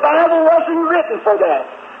 The Bible wasn't written for that.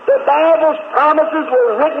 The Bible's promises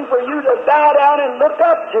were written for you to bow down and look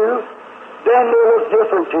up to. Then they look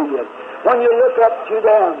different to you. When you look up to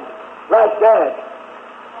them like that,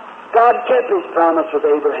 God kept His promise with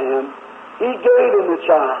Abraham. He gave him the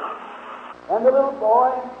child. And the little boy,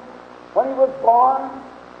 when he was born,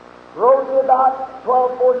 grew to about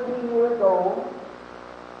 12, 14 years old.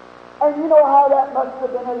 And you know how that must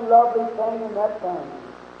have been a lovely thing in that family.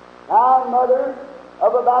 Now, a mother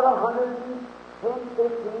of about 110,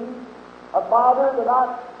 15, a father of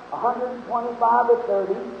about 125 or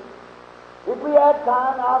 30. If we had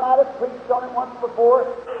time, I might have preached on it once before,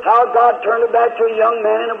 how God turned it back to a young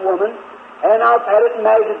man and a woman, and I've had it in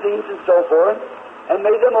magazines and so forth, and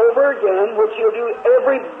made them over again, which He'll do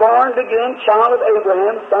every born-again child of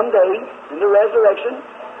Abraham someday in the resurrection.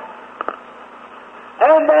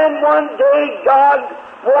 And then one day God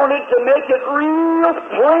wanted to make it real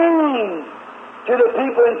plain to the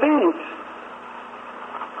people in Phoenix.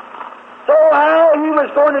 So how He was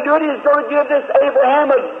going to do it, He was going to give this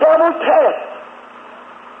Abraham a double test.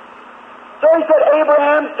 So He said,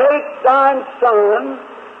 Abraham, take thine son,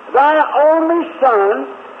 thy only son,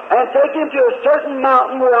 and take him to a certain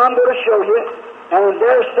mountain where I'm going to show you, and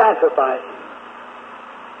there sacrifice him.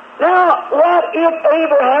 Now, what if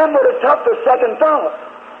Abraham would have took the second thought?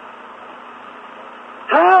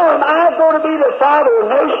 How am I going to be the father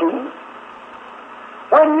of nations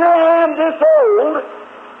when I am this old,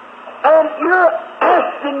 and you're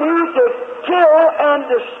asking me to kill and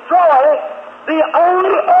destroy the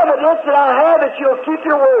only evidence that I have that you'll keep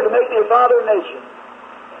your word to make me a father of nations?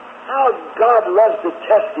 How God loves to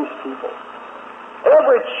test His people.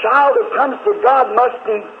 Every child that comes to God must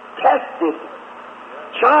be tested.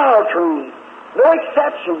 Child trained. No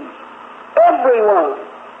exceptions. Everyone.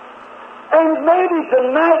 And maybe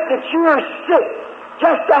tonight that you are sick,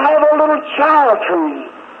 just to have a little child training.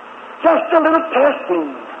 Just a little testing.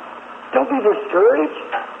 Don't be discouraged.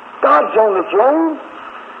 God's on the throne.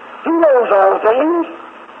 He knows all things.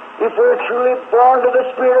 If we're truly born to the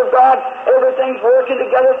Spirit of God, everything's working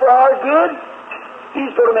together for our good.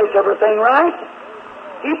 He's going to make everything right.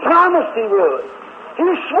 He promised He would. He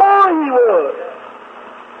swore He would.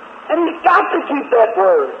 And He's got to keep that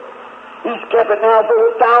word. He's kept it now for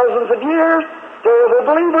thousands of years. To every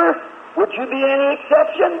believer, would you be any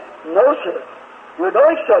exception? No, sir. You're no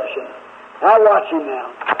exception. Now watch Him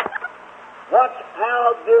now. Watch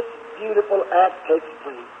how this beautiful act takes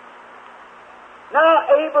place. Now,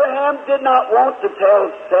 Abraham did not want to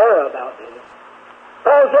tell Sarah about this,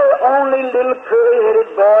 because her only little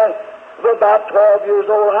curly-headed boy of about 12 years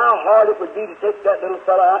old, how hard it would be to take that little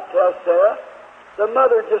fellow out and tell Sarah. The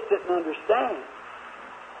mother just didn't understand.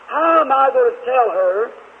 How am I going to tell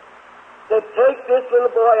her to take this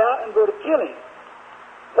little boy out and go to kill him?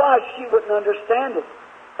 Why, she wouldn't understand it.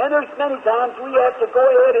 And there's many times we have to go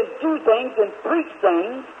ahead and do things and preach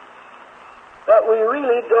things that we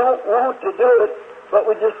really don't want to do it, but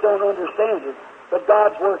we just don't understand it. But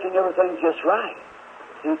God's working everything just right.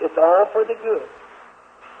 See, it's all for the good.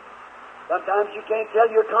 Sometimes you can't tell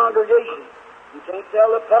your congregation. You can't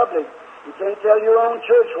tell the public. You can't tell your own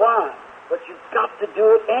church why. But you've got to do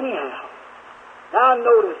it anyhow. Now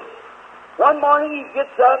notice, one morning he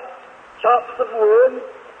gets up, chops some wood,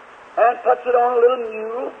 and puts it on a little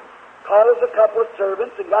mule, calls a couple of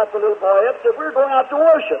servants, and got the little boy up, said, we're going out to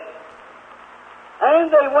worship.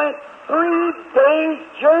 And they went 3 days'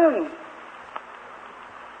 journey.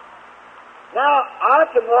 Now, I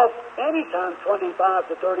can walk anytime 25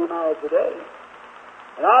 to 30 miles a day.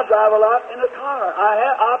 And I drive a lot in a car.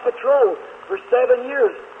 I patrol for 7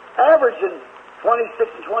 years, averaging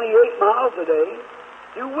 26 and 28 miles a day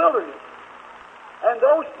through wilderness. And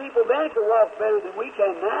those people then can walk better than we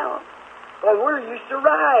can now, because we're used to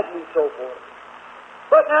riding and so forth.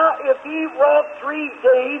 But now, if he walked 3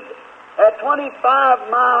 days at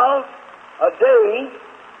 25 miles a day,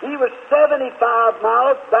 he was 75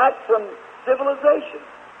 miles back from civilization.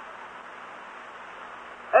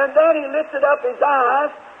 And then he lifted up his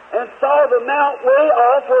eyes and saw the mount way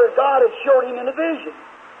off where God had showed him in a vision.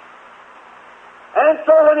 And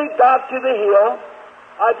so when he got to the hill,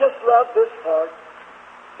 I just love this part,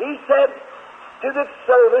 he said to the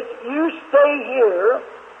servant, you stay here,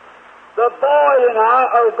 the boy and I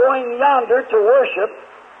are going yonder to worship,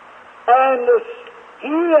 and he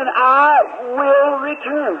and I will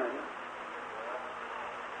return.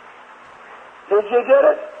 Did you get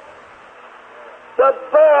it? The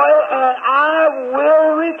boy and I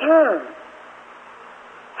will return.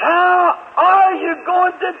 How are you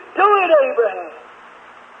going to do it, Abraham?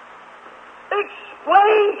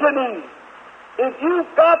 Explain to me. If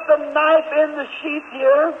you've got the knife in the sheath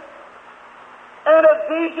here, and a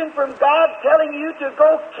vision from God telling you to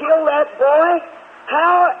go kill that boy,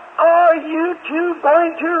 how are you two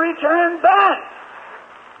going to return back?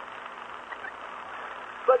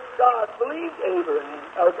 But God believed Abraham,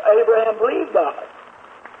 or Abraham believed God.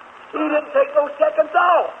 He didn't take no second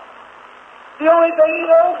thought. The only thing he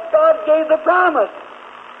knows, God gave the promise.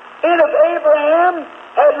 And if Abraham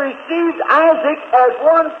had received Isaac as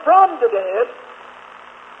one from the dead,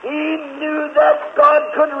 he knew that God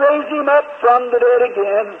could raise him up from the dead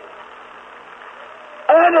again.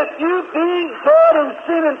 And if you being dead in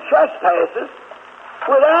sin and trespasses,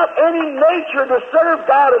 without any nature to serve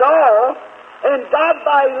God at all, and God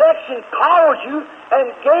by election called you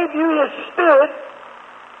and gave you His Spirit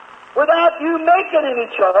without you making any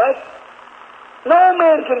choice, no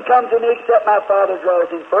man can come to me except my Father draws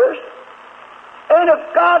him first. And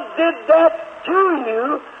if God did that to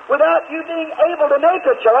you without you being able to make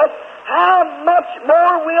a choice, how much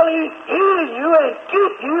more will He heal you and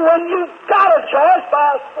keep you when you've got a choice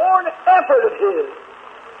by a sworn effort of His?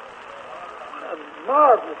 What a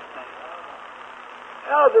marvelous thing.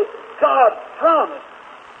 How did God promise?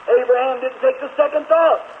 Abraham didn't take the second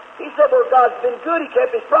thought. He said, well, God's been good. He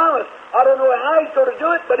kept His promise. I don't know how He's going to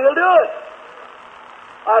do it, but He'll do it.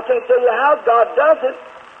 I can't tell you how God does it.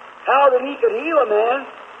 How that He could heal a man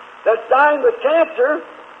that's dying with cancer,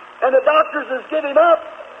 and the doctors has given him up,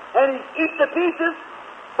 and he's eaten to pieces.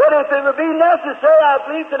 But if it would be necessary, I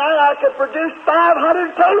believe tonight I could produce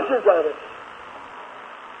 500 cases of it.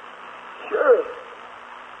 Sure.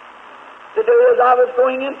 Today as I was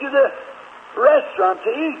going into the restaurant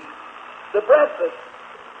to eat the breakfast,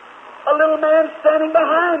 a little man standing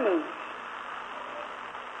behind me.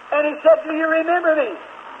 And he said, do you remember me?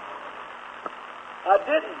 I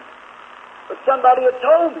didn't. But somebody had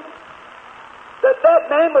told me that that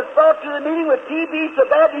man was brought to the meeting with TB so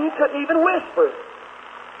bad that he couldn't even whisper.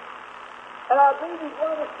 And I believe he's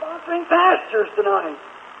one of the sponsoring pastors tonight.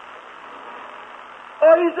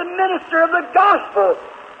 Or he's a minister of the gospel,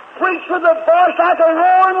 preached with a voice like a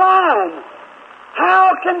roaring lion.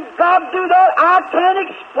 How can God do that? I can't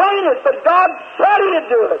explain it, but God said He'd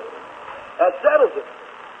do it. That settles it.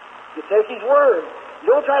 You take His word. You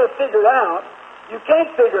don't try to figure it out. You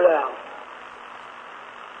can't figure it out.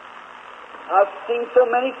 I've seen so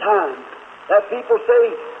many times that people say,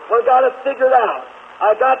 well, I got to figure it out.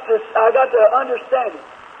 I got to understand it.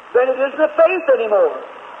 Then it isn't a faith anymore.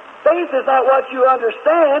 Faith is not what you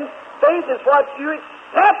understand. Faith is what you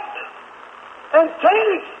accept and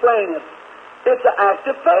can't explain it. It's an act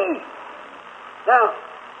of faith. Now,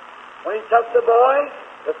 when He took the boy,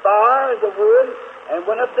 the fire, the wood, and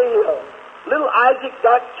went up the hill, little Isaac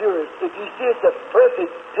got curious. If you see, it's a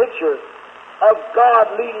perfect picture of God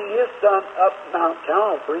leading His Son up Mount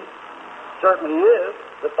Calvary. Certainly is.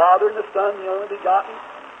 The Father and the Son, the only begotten.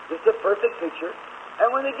 It's a perfect picture.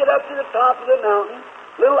 And when they get up to the top of the mountain,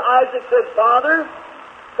 little Isaac said, Father,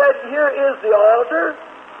 said, here is the altar,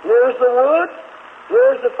 here's the wood,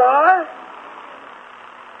 here's the fire,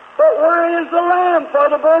 but where is the lamb for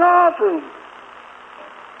the burnt offering?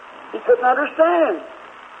 He couldn't understand.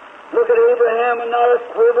 Look at Abraham and not a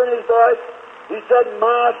quiver in his voice. He said,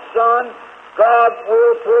 my son, God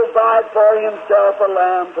will provide for Himself a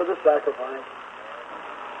lamb for the sacrifice.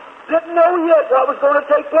 Didn't know yet what was going to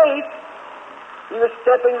take place. He was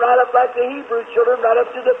stepping right up like the Hebrew children, right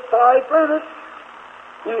up to the fiery furnace.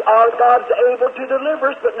 Our God's able to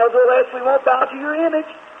deliver us, but nevertheless we won't bow to your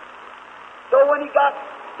image. So when he got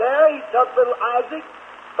there, he took little Isaac,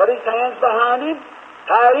 put his hands behind him,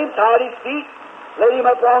 tied his feet, laid him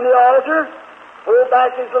up on the altar, pulled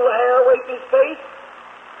back his little hair away from his face.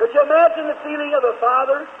 Could you imagine the feeling of a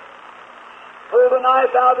father? Pulled a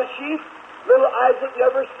knife out of the sheath. Little Isaac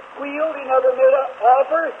never squealed. He never made an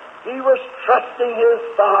offer. He was trusting his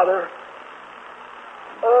father.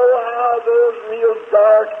 Oh, how those real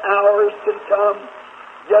dark hours can come.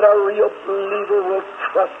 Yet a real believer will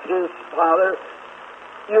trust his father.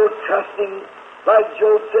 You're trusting, like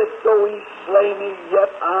Job said, though He slay me, yet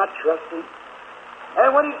I trust Him.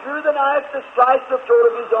 And when he drew the knife to slice the throat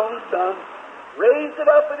of his own son, raised it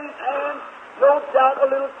up in his hand, no doubt a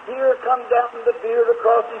little tear come down the beard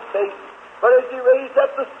across his face. But as he raised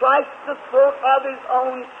up to slice the throat of his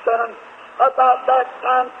own son, about that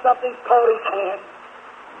time something caught his hand.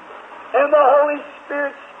 And the Holy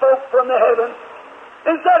Spirit spoke from the heavens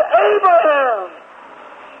and said, Abraham,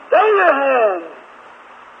 stay your hand.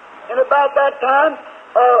 And a about that time,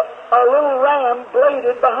 a little ram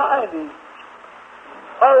bladed behind him.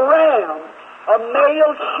 A ram, a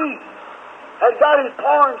male sheep, had got his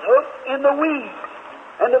horns hooked in the weeds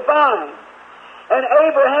and the vine. And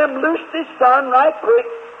Abraham loosed his son right quick,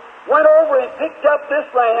 went over and picked up this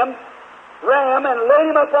ram, and laid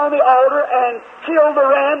him up on the altar and killed the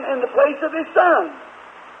ram in the place of his son.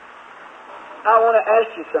 I want to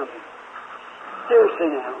ask you something. Seriously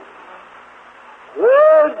now.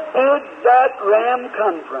 Where did that ram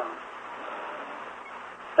come from?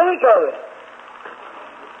 Think of it.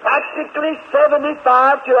 Practically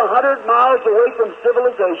 75 to 100 miles away from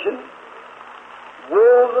civilization,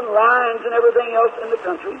 wolves and lions and everything else in the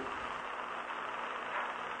country.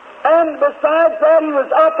 And besides that, he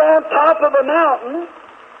was up on top of a mountain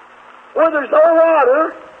where there's no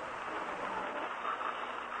water,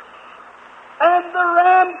 and the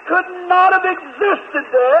ram could not have existed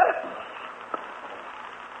there.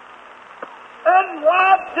 And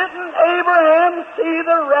why didn't Abraham see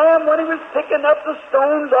the ram when he was picking up the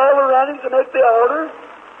stones all around him to make the altar?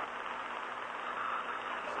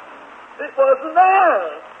 It wasn't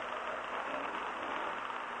there.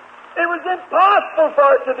 It was impossible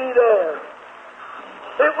for it to be there.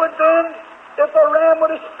 It would have been, if a ram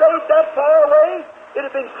would have stayed that far away, it would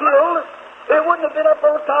have been killed. It wouldn't have been up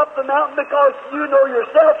on top of the mountain, because you know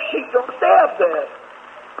yourself, sheep don't stay up there.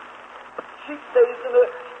 Sheep stays in the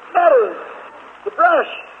meadows, the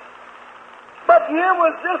brush. But here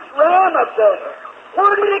was this ram up there.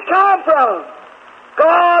 Where did it come from?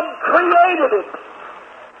 God created it.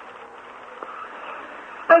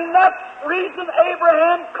 And that's the reason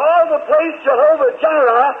Abraham called the place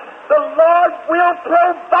Jehovah-Jireh. The Lord will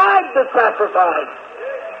provide the sacrifice.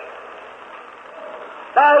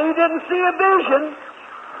 Now, he didn't see a vision.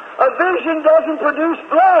 A vision doesn't produce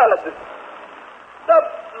blood. The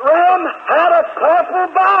ram had a corporal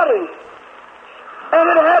body, and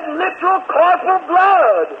it had literal corporal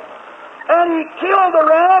blood. And he killed the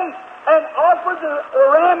ram and offered the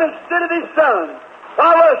ram instead of his son.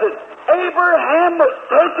 Why was it? Abraham was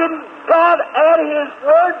taking God at His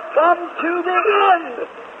word come to the end.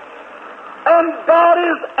 And God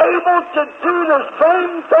is able to do the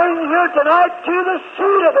same thing here tonight to the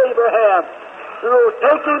seed of Abraham. We will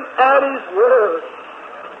take him at His word.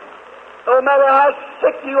 No matter how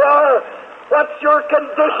sick you are, what's your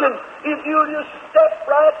condition, if you just step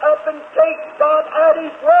right up and take God at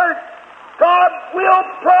His word, God will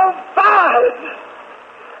provide.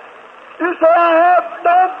 You say, I have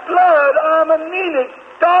no blood, I'm anemic.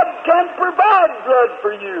 God can provide blood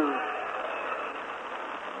for you.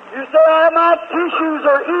 You say, my tissues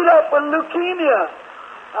are eat up with leukemia.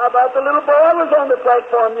 How about the little boy was on the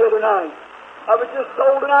platform the other night? I was just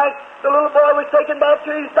told tonight the little boy was taken back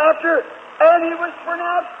to his doctor, and he was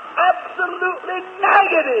pronounced absolutely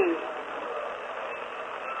negative.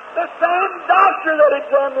 The same doctor that had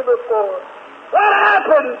done it before. What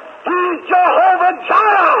happened? He's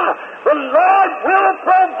Jehovah-Jireh. The Lord will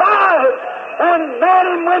provide. And men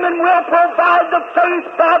and women will provide the faith.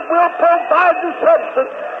 God will provide the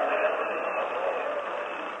substance.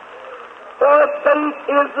 For faith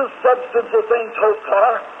is the substance of things hoped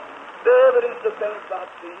for, the evidence of things not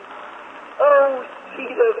seen. Oh,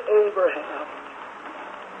 seed of Abraham.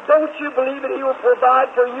 Don't you believe that He will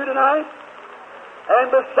provide for you tonight?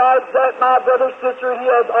 And besides that, my brother, sister, He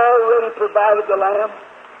has already provided the lamb.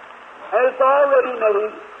 And it's already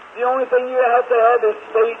made. The only thing you have to have is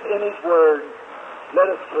faith in His word. Let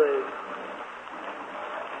us pray.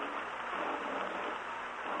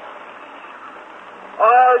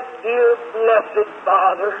 Our dear blessed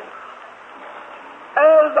Father,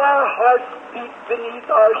 as our hearts beat beneath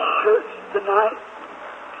our shirts tonight,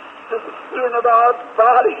 the skin of our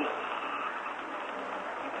body,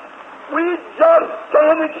 we just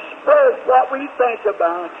can't express what we think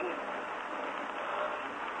about you.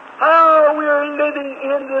 How we're living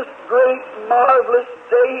in this great, marvelous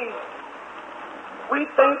day. We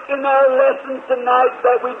think in our lesson tonight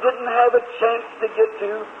that we didn't have a chance to get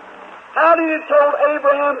to. How do you tell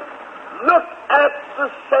Abraham, look at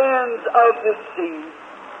the sands of the sea?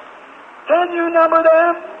 Can you number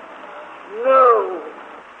them? No.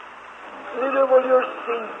 Neither will your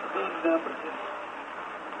seed be numbered.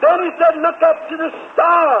 Then he said, look up to the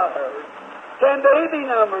stars. Can they be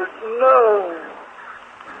numbered? No.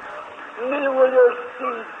 Neither will your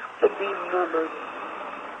seed to be numbered.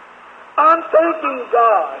 I'm thanking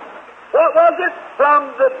God. What was it?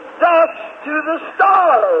 From the dust to the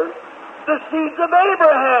stars. The seeds of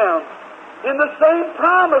Abraham. In the same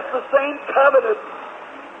promise, the same covenant.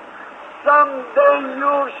 Someday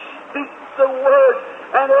you'll speak the word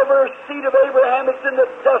and every seed of Abraham that's in the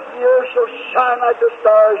dust of the earth shall shine like the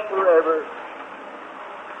stars forever.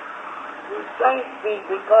 We thank Thee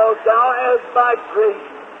because Thou hast by grace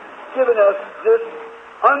given us this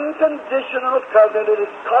unconditional covenant that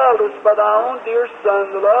has called us by Thy own dear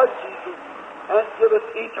Son, the Lord Jesus, and give us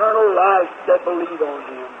eternal life that believe on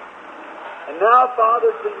Him. And now,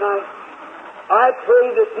 Father, tonight, I pray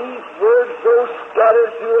that these words go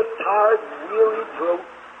scattered through a tired, weary throat,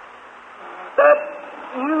 that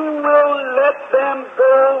You will let them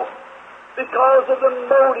go because of the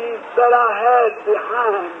motives that I had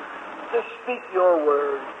behind to speak Your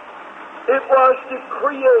word. It was to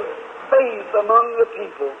create faith among the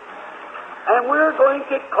people. And we're going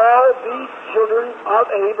to call these children of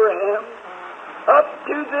Abraham up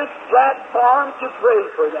to this platform to pray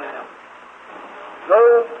for them.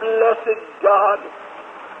 Oh, blessed God,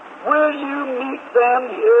 will You meet them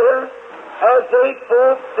here as they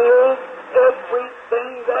fulfill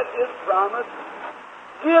everything that is promised?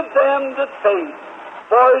 Give them the faith,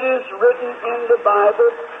 for it is written in the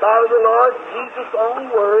Bible by the Lord Jesus' own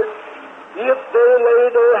word, if they lay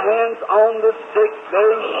their hands on the sick,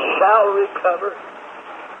 they shall recover.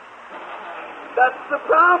 That's the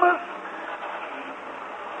promise.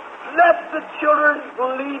 Let the children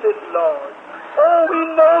believe it, Lord. Oh, we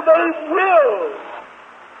know they will,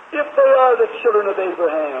 if they are the children of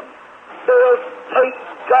Abraham. They'll take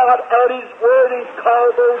God at His word and call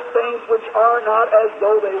those things which are not as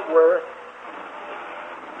though they were.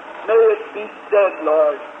 May it be said,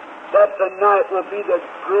 Lord, that tonight will be the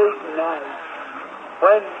great night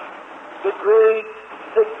when the great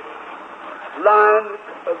sick line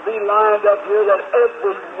will be lined up here, that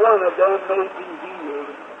every one of them may be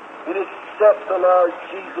healed and accept the Lord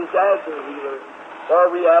Jesus as their healer. For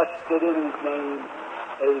we ask it in His name.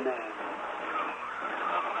 Amen.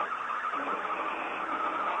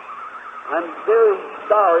 I'm very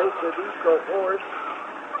sorry to be so hoarse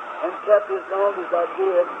and kept as long as I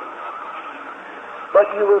did, but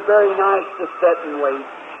you were very nice to sit and wait.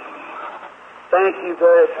 Thank you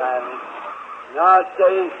very kindly. And I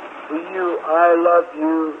say to you, I love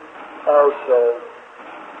you also,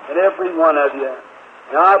 and every one of you.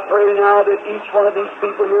 And I pray now that each one of these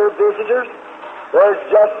people here, visitors, there's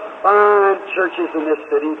just fine churches in this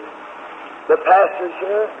city. The pastors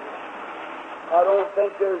here, I don't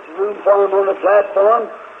think there's room for them on the platform,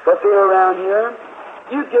 but they're around here.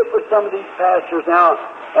 You get with some of these pastors now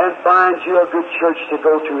and find you a good church to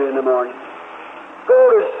go to in the morning. Go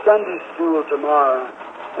to Sunday school tomorrow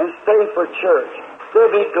and stay for church.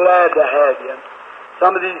 They'll be glad to have you.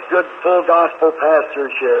 Some of these good full gospel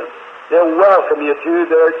pastors here, they'll welcome you to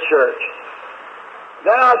their church.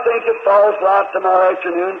 Then I think it falls out tomorrow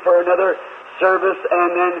afternoon for another service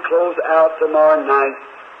and then close out tomorrow night.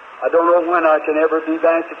 I don't know when I can ever be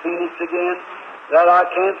back to Phoenix again. That I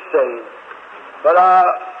can't say. But I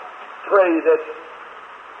pray that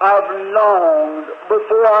I've longed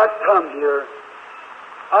before I come here.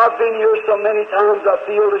 I've been here so many times I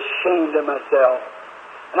feel ashamed of myself.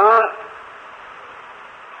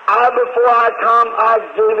 And before I come, I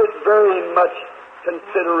gave it very much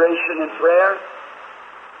consideration and prayer.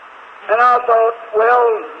 And I thought,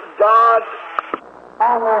 well, God,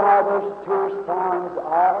 I know how those tear storms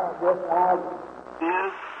are, just as it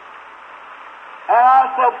is. And I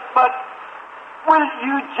said, but will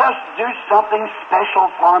you just do something special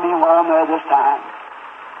for me while I'm there this time?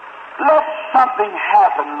 Let something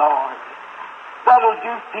happen, Lord, that'll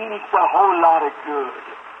do Phoenix a whole lot of good.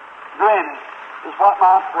 Grant it is what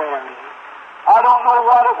my prayer is. I don't know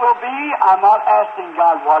what it will be. I'm not asking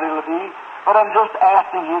God what it'll be, but I'm just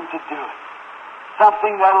asking Him to do it.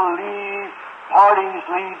 Something that'll partings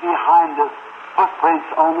leave behind us, footprints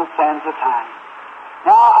on the sands of time.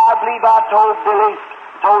 Now, I believe I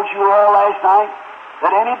told you all last night,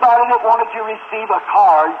 that anybody that wanted to receive a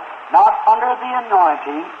card, not under the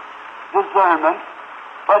anointing, discernment,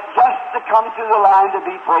 but just to come to the line to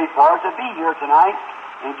be prayed for, to be here tonight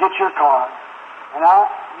and get your card. And now,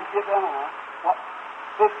 you give them what?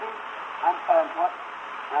 50? What?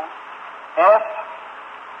 F?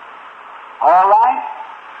 All right?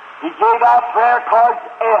 He gave out prayer cards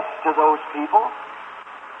F to those people.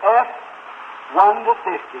 F, 1 to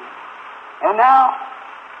 50. And now,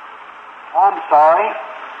 I'm sorry,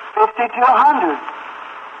 50 to 100.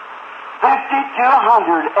 50 to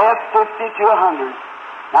 100, F 50 to 100.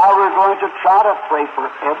 Now we're going to try to pray for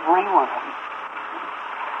every one of them.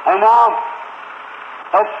 And now,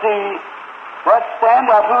 let's see, let's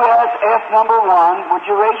stand up. Who has F number 1? Would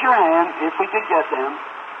you raise your hand if we could get them?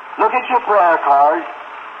 Look at your prayer card.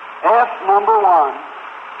 F number 1. Oh,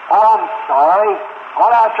 I'm sorry.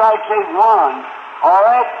 What I tried to say 1. All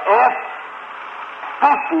right, F.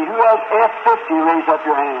 F50. Who has F50? Raise up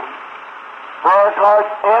your hand. Prayer card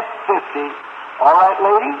F50. All right,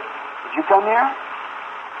 lady. Did you come here?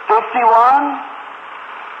 51.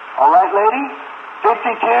 All right, lady.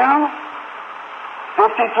 52.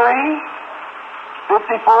 53.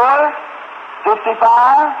 54.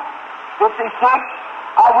 55. 56.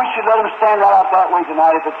 I wish you'd let them stand right out that way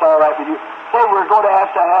tonight if it's all right with you. Say we're going to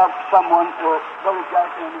have someone, Brother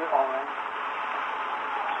Jack in here, all right.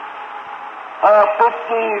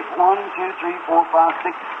 50, 1, 2, 3, 4, 5,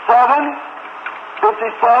 6, 7,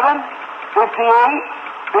 57,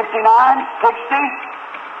 58, 59, 60.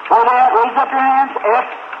 Where they at? Raise up your hands. F,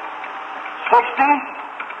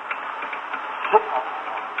 60.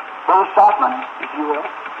 Brother Stockman, if you will.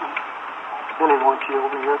 Billy wants you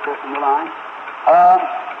over here in the line.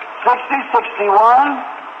 60, 61.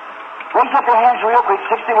 Raise up your hands real quick.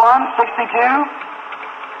 61, 62,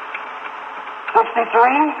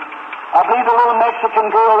 63. I believe the little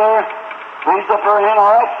Mexican girl there raised up her hand.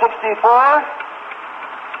 All right. 64,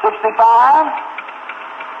 65,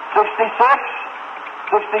 66,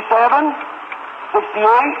 67, 68,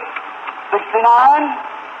 69,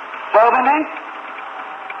 70,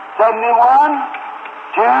 71,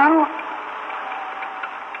 2,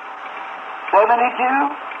 72,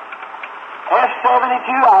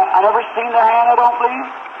 F72, I never seen the hand, I don't believe.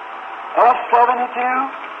 F72.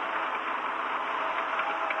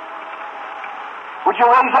 Would you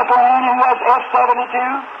raise up your hand who has F72?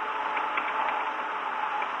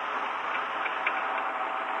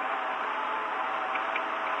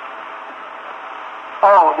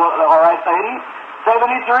 Oh, well, all right, lady.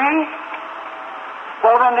 73?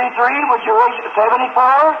 73, would you raise 74?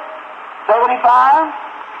 75?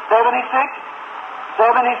 76?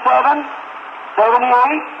 77,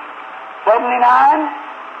 78, 79,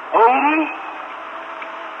 80,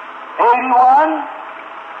 81,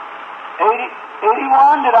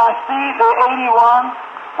 81. Did I see the 81?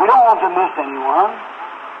 We don't want to miss anyone.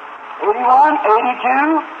 81,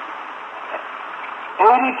 82,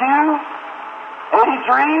 82,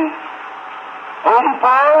 83,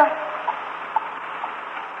 84,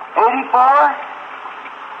 84,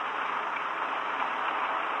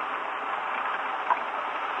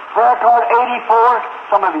 prayer card 84.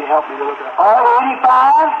 Some of you help me to look at it. All right,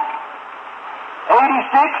 85,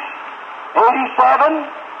 86, 87,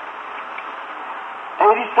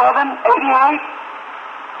 87, 88.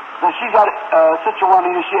 So she's got Sister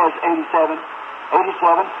Juanita, she has 87.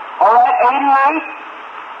 87. All right, 88.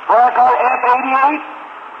 Prayer card F88.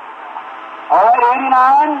 All right,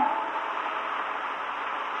 89.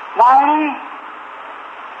 90.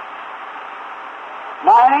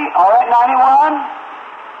 90. All right, 91.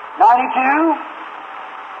 92,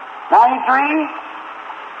 93,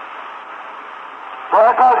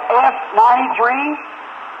 prayer card F93,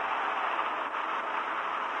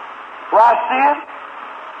 do I see it?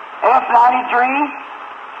 F93,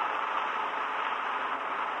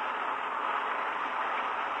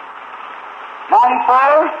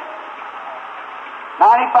 94,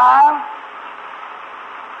 95,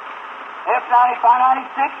 F95,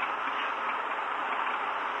 96,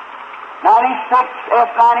 96,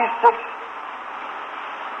 F96.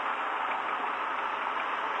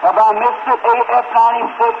 Have I missed it?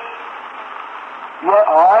 F96. Yeah,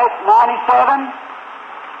 all right. 97,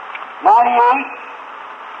 98,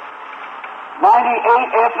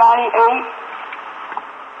 98, F98.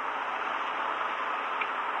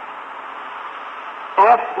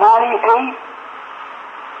 F98.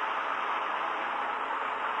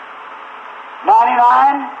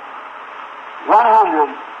 99,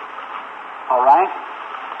 100. All right?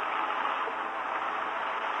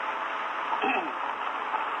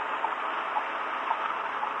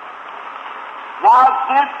 Now,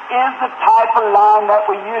 this is the type of line that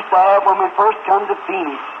we used to have when we first come to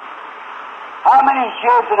Phoenix. How many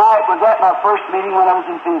here tonight was at my first meeting when I was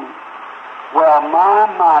in Phoenix? Well,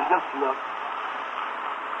 my, just look.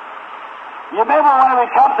 You remember when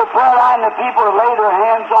we come to prayer line, the people would lay their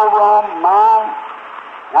hands over on mine?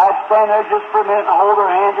 I'd stand there just for a minute and hold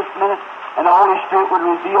their hand just a minute, and the Holy Spirit would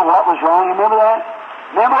reveal what was wrong. You remember that?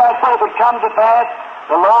 Remember I said it would come to pass?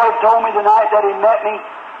 The Lord told me tonight that He met me,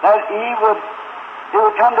 that it would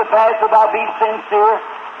come to pass if I be sincere,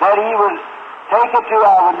 that He would take it to,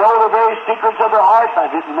 I would know the very secrets of their hearts. I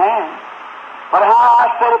didn't, man. But how I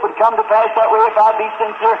said it would come to pass that way if I be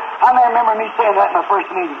sincere, how many remember me saying that in my first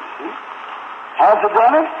meeting? See? Has it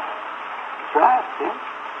done it? That's right, see?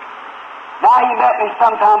 Now He met me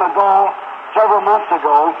some time ago, several months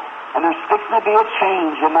ago, and there's fixing to be a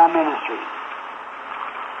change in my ministry.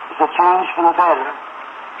 It's a change for the better.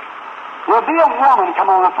 There'll be a woman come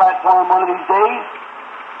on the platform one of these days.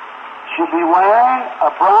 She she'll be wearing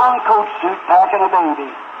a brown coat suit packing a baby.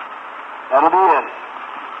 That'll be it.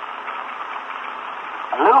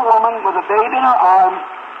 A little woman with a baby in her arms,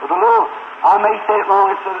 with a little, I may say it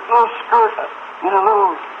wrong, it's a little skirt,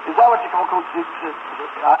 little, is that what you call coat suits?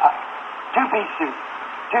 Two-piece suit.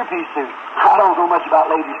 Two-piece suit. I don't know much about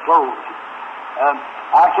ladies' clothes.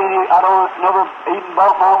 I don't never even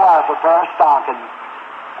bought my wife a pair of stockings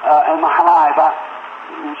in my life.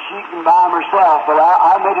 She can buy them herself, but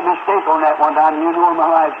I made a mistake on that one time. You know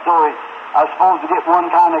my life story. I was supposed to get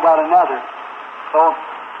one kind, I got another. So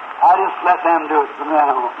I just let them do it from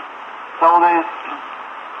now on. So I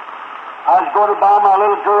was going to buy my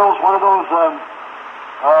little girls one of those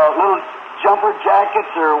little jumper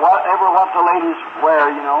jackets or whatever what the ladies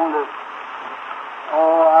wear,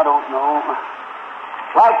 I don't know.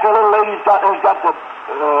 Like the little lady's got the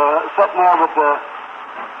sitting there with the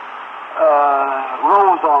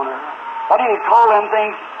rose on her. What do you call them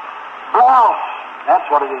things? Blouse. That's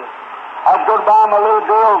what it is. I was going to buy my little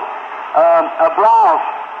girl a blouse,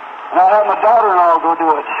 and I had my daughter-in-law go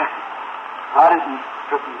do it. I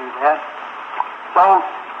couldn't do that. So,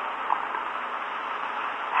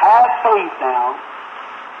 have faith now.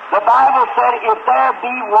 The Bible said, if there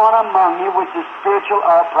be one among you which is spiritual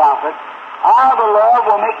or prophet, I, the Lord,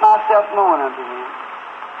 will make myself known unto him.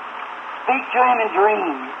 Speak to him in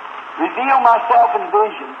dreams. Reveal myself in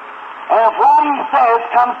visions. And if what he says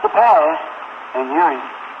comes to pass, then hear him,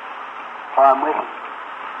 for I'm with him.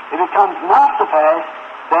 If it comes not to pass,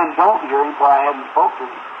 then don't hear him, for I haven't spoken to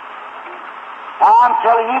him. Now I'm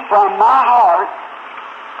telling you from my heart,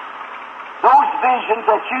 those visions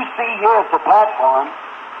that you see here at the platform,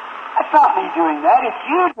 that's not me doing that, it's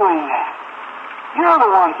you doing that. You're the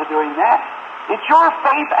ones that are doing that. It's your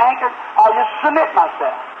faith anchored. I just submit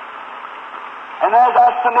myself. And as I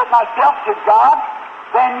submit myself to God,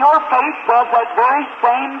 then your faith does that very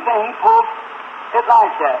same thing, pulls it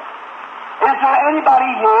like that. Is there anybody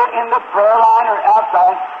here in the prayer line or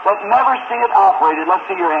outside that never see it operated? Let's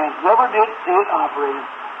see your hands. Never did see it operated.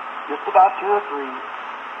 Just about 2 or 3.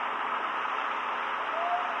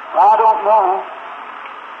 Well, I don't know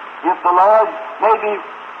if the Lord, maybe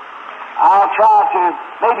I'll try to,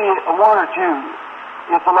 maybe 1 or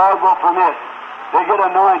 2, if the Lord will permit. They get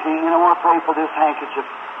anointing, we'll pray for this handkerchief.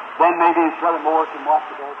 Then maybe Brother Moore can watch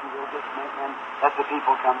the back and we'll just and let the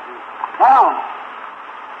people come through. Now,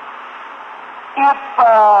 if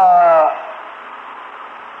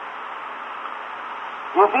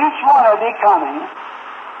each one of you coming,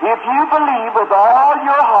 if you believe with all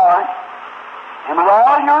your heart and with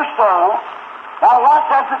all your soul, now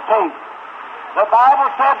what does it take? The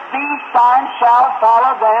Bible says, these signs shall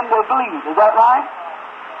follow them that believe. Is that right?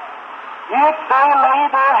 If they lay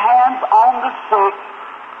their hands on the sick,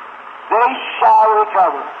 they shall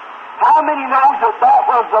recover. How many knows that that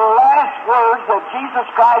was the last words that Jesus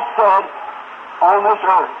Christ said on this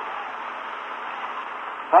earth?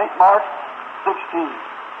 St. Mark 16.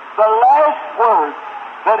 The last word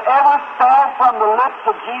that ever fell from the lips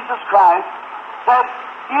of Jesus Christ said,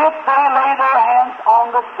 if they lay their hands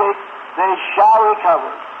on the sick, they shall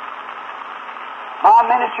recover. My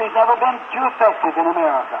ministry's never been too effective in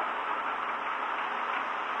America.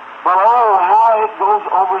 But oh, how it goes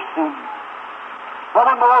overseas.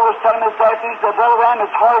 Brother Moore was telling me this afternoon, he said, Brother Branham,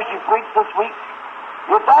 as hard as you preached this week,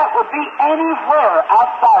 if that would be anywhere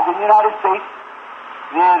outside the United States,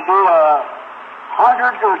 there'd be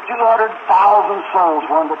 100 or 200,000 souls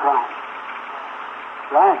won to Christ.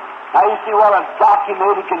 Right? Now you see what a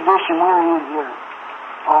documented condition we're in here.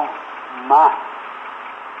 Oh, my.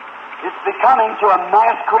 It's becoming to a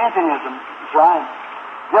mass Corinthianism. That's right.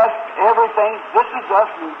 Just everything, this is us,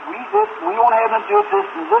 and we won't have them do this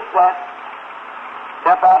and this, that.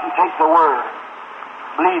 Step out and take the Word.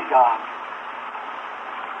 Believe God.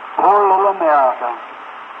 Poor little America.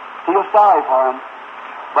 Feel sorry for them.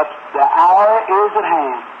 But the hour is at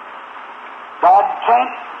hand. God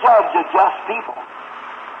can't judge a just people.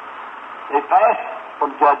 They pass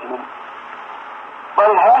from judgment.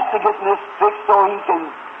 But it has to get in this fixed so He can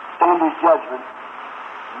stand His judgment.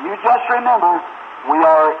 You just remember, we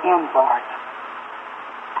are in for it.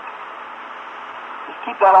 Just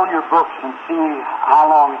keep that on your books and see how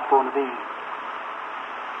long it's going to be.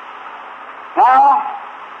 Now,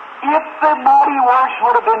 if the mighty works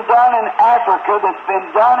would have been done in Africa that's been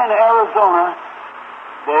done in Arizona,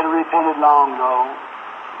 they'd have repented long ago.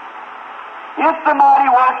 If the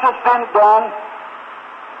mighty works that's been done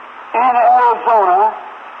in Arizona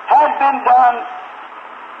had been done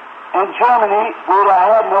in Germany, we'd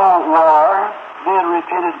have had no war. They'd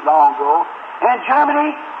repented long ago. In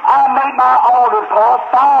Germany, I made my altar call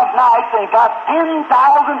 5 nights and got 10,000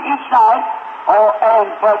 each night,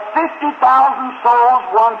 and but 50,000 souls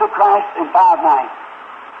won to Christ in 5 nights,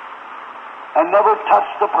 and never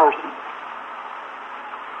touched the person.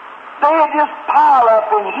 They just pile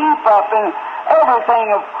up and heap up and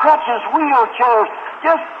everything of crutches, wheelchairs,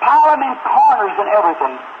 just pile them in corners and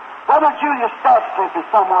everything. Brother Julius Stadcliffe is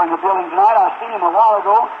somewhere in the building tonight. I seen him a while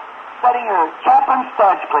ago, sitting here, Chaplain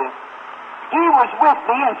Stadcliffe. He was with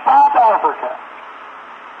me in South Africa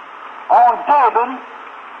on Durban,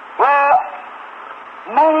 where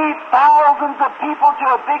many thousands of people to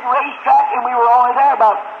a big racetrack, and we were only there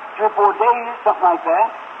about 3 or 4 days, something like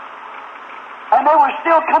that. And they were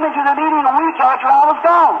still coming to the meeting a week after I was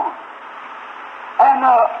gone. And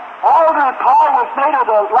the altar call was made, or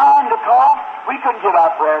the line to call. We couldn't give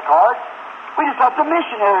out prayer cards. We just let the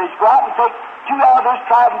missionaries go out and take 2 out of this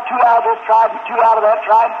tribe and 2 out of this tribe and 2 out of that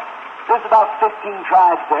tribe. There's about 15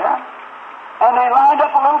 tribes there. And they lined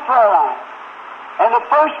up a little prayer line. And the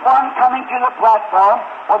first one coming to the platform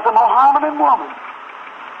was a Mohammedan woman.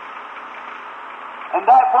 And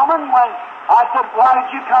that woman, when I said, "Why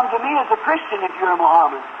did you come to me as a Christian if you're a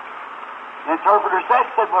Mohammedan?" The interpreter said,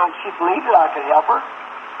 "Well, she believed that I could help her."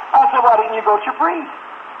 I said, "Why didn't you go to your priest?"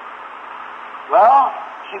 "Well,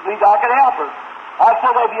 she believed I could help her." I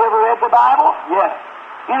said, "Have you ever read the Bible?" "Yes."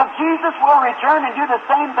 "And if Jesus will return and do the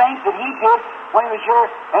same things that He did when He was here,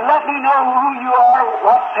 and let me know who you are,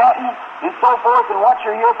 what's happening, and so forth, and what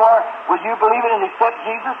you're here for, will you believe it and accept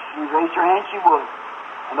Jesus?" She raised her hand, she would.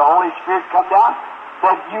 And the Holy Spirit come down,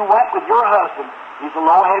 said, "You went with your husband. He's a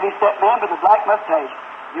low, heavy-set man with a black mustache.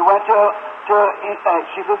 You went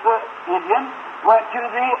she was an Indian, went to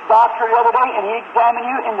the doctor the other day, and he examined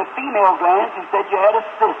you in the female glands and said you had a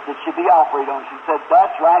cyst that should be operated on." She said,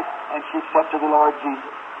 "That's right," and she accepted the Lord Jesus.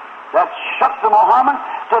 That shook the Mohammedans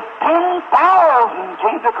to 10,000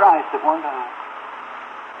 came to Christ at one time.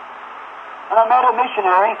 And I met a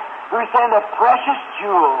missionary who was saying the precious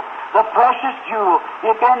jewel, the precious jewel. He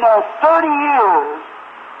had been there 30 years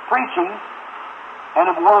preaching and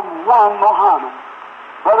had won 1 Mohammedan.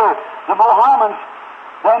 Brother, the Mohammedans,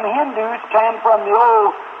 them Hindus came from the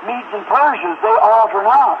old Medes and Persians. They alter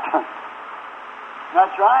not.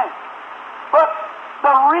 That's right. But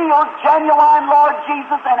the real, genuine Lord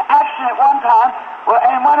Jesus in action at one time,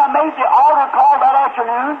 and when I made the altar call that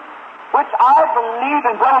afternoon, which I believe,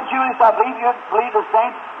 and Brother Julius, I believe you believe the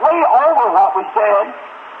same, way over what we said,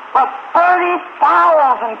 but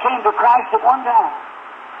 30,000 came to Christ at one time.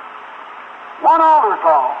 One altar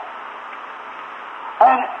call.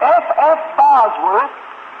 And F.F. Bosworth,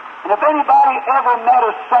 and if anybody ever met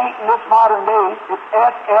a saint in this modern day, it's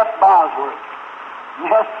F.F. Bosworth.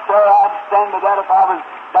 Yes, sir, I'd stand with that if I was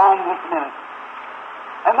dying this minute.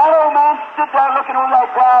 And that old man stood there looking over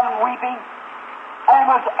that ground and weeping, and it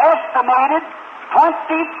was estimated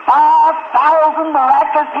 25,000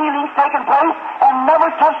 miraculous healings taking place, and never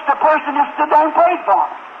touched a person who stood there and prayed for him.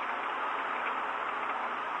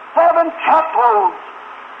 7 truckloads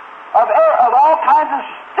of all kinds of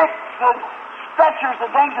sticks and stretchers and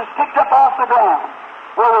things was picked up off the ground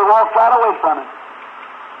where they walked right away from it.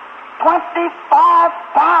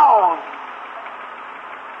 25,000.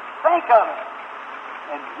 Think of it.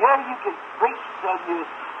 And here you could preach till you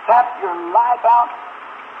tap your life out.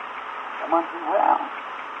 Someone says, "Well,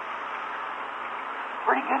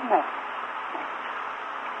 pretty good message."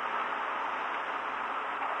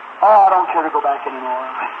 Oh, I don't care to go back anymore.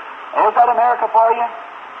 Is that America for you?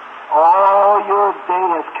 Oh, your day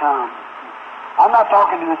has come. I'm not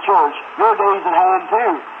talking to the church. Your day's at hand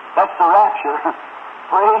too. That's the rapture.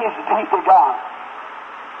 Praise be to God.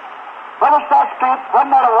 Brother Stadcliffe,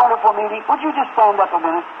 wasn't that a wonderful meeting? Would you just stand up a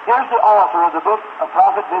minute? Here's the author of the book, A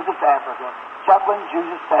Prophet Visits Africa, Chaplain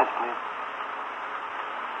Julius Stadcliffe.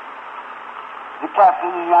 The captain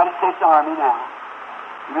of the United States Army now.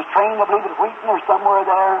 He was trained, I believe, at Wheaton or somewhere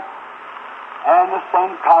there, and the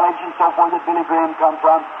same college and so forth that Billy Graham come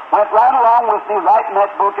from. Went right along with me, writing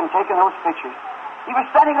that book and taking those pictures. He was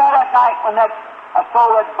standing there that night when I saw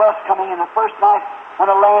that bus coming in the first night when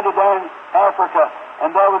I landed there in Africa,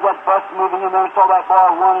 and there was that bus moving, and there I saw that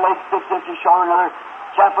boy, one leg 6 inches short, another.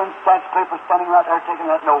 Chaplain Stadcliffe was standing right there taking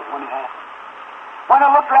that note when he had it. When I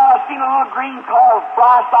looked around, I seen a little green car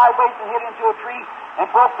fly sideways and hit into a tree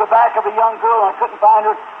and broke the back of a young girl, and I couldn't find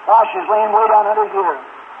her while she was laying way down under here.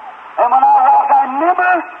 And when I walked, I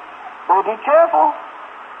remember, "Well, be careful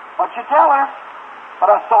what you tell her." But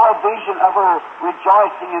I saw a vision of her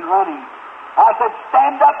rejoicing and running. I said,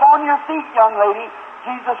 "Stand up on your feet, young lady.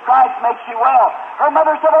 Jesus Christ makes you well." Her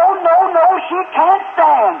mother said, "Oh, no, she can't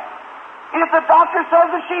stand." If the doctor says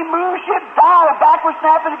that she moves, she'd die, her back was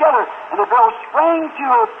snapping together. And the girl sprang to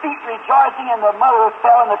her feet rejoicing, and the mother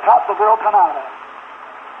fell in the cup the girl come out of.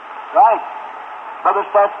 Right. Brother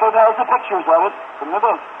Statsfield has the pictures of it from the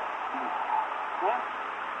book. Yeah.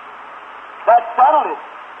 That settled it.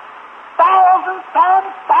 Thousands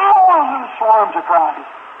times thousands swarms of Christ.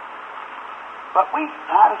 But we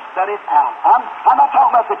try to study it out. I'm not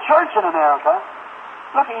talking about the church in America.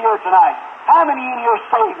 Look at here tonight. How many in here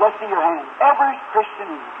saved? Let's see your hands. Every Christian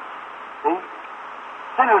in here. See?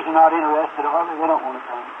 Sinners are not interested, are they? They don't want to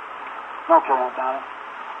come. Don't care about it.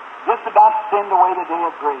 Just about sinned away the day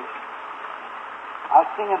of grace. I've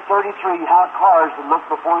seen in 33 how cars would look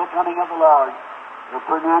before the coming of the Lord. They're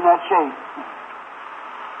pretty in that shape.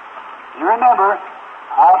 You remember,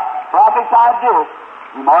 I prophesied this.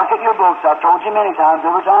 You mark it in your books. I've told you many times,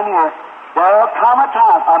 every time here. There'll come a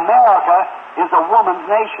time. America is a woman's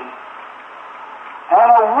nation. And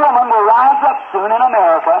a woman will rise up soon in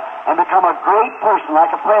America and become a great person,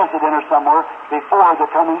 like a president or somewhere, before the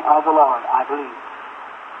coming of the Lord, I believe.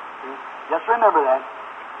 See? Just remember that.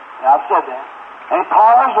 And I've said that. And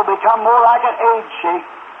cars will become more like an egg shape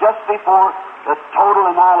just before the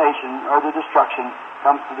total annihilation or the destruction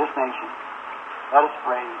comes to this nation. Let us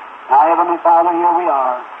pray. Now, Heavenly Father, here we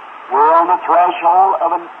are. We're on the threshold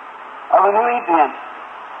of a new event.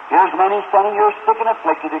 Here's many standing here sick and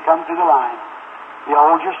afflicted to come through the line.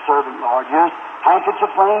 Behold your servant, Lord. Here's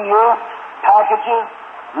handkerchiefs laying here, packages,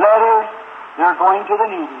 letters. They're going to the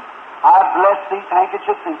needy. I bless these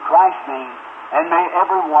handkerchiefs in Christ's name, and may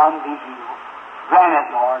every one be healed. Grant it,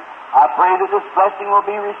 Lord. I pray that this blessing will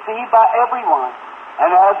be received by everyone.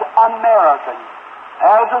 And as Americans,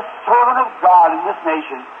 as a servant of God in this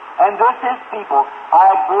nation, and this is people,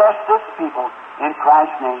 I bless this people in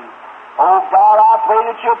Christ's name. Oh God, I pray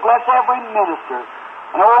that you'll bless every minister.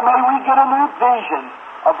 And oh, may we get a new vision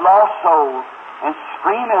of lost souls and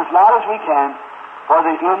scream as loud as we can, for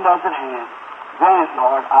the end is at hand. Grant it,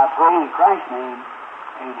 Lord, I pray in Christ's name.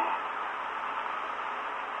 Amen.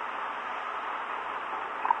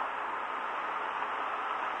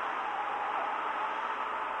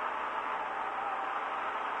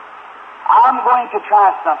 I'm going to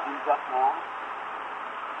try something just now.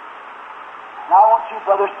 And I want you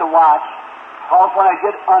brothers to watch, because when I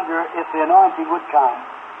get under, if the anointing would come,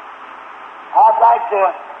 I'd like to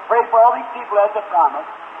pray for all these people as a promise,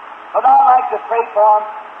 but I'd like to pray for them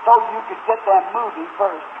so you could get them moving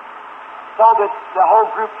first, so that the whole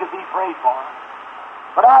group could be prayed for.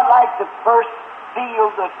 But I'd like to first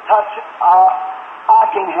feel the touch of, I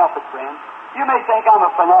can't help it, friends. You may think I'm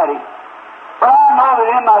a fanatic, but I know that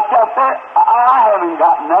in myself, I haven't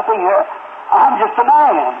got nothing here. I'm just a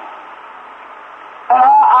man. And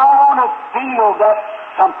I want to feel that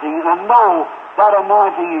something and know that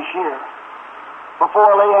anointing is here. Before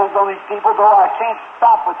I lay hands on these people, though I can't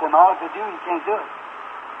stop with them. All to do, you can't do it.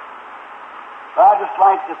 But I just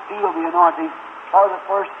like to feel the anointing for the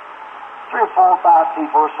first 3 or 4 or 5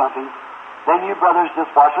 people or something. Then you brothers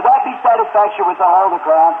just watch. Would that be satisfaction with all the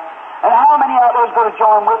crowd? And how many out there is going to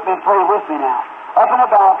join with me and pray with me now? Up in the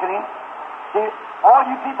balcony. See, all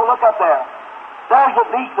you people look up there. There's at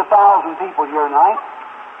least 1,000 people here tonight.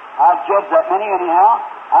 I've judged that many anyhow.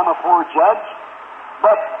 I'm a poor judge.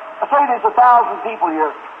 But I say there's 1,000 people here.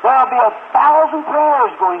 There'll be 1,000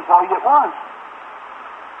 prayers going for you at once.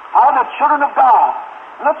 I'm the children of God.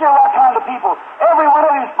 And look here what kind of people. Every one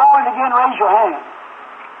of you is born again, raise your hand.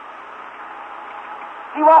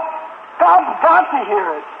 See what? God's got to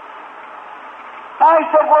hear it. Now he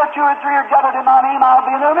said, where 2 or 3 are gathered in my name, I'll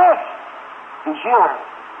be in their midst. He's here.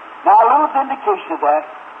 Now a little vindication of that.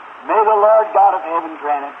 May the Lord God of heaven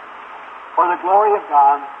grant it. For the glory of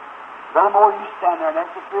God. Brother Moore, you stand there, and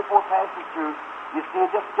after 3 or 4 passes through, you see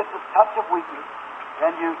it just gets a touch of weakness.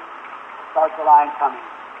 Then you start the line coming.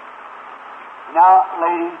 Now,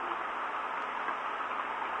 ladies,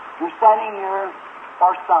 you're standing here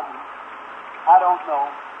for something. I don't know.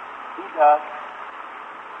 He does.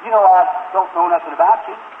 You know I don't know nothing about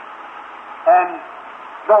you. And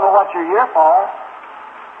don't know what you're here for.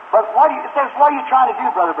 But it says, what are you trying to do,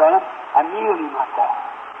 Brother Branham? I'm yielding myself.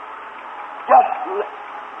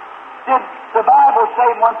 Did the Bible say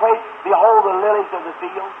in one place, behold the lilies of the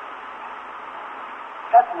field?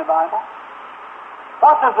 That's in the Bible.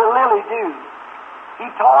 What does a lily do? He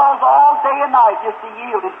toils all day and night just to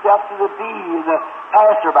yield itself to the bee and the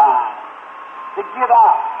passerby, to give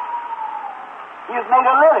out. He has made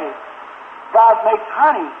a lily. God makes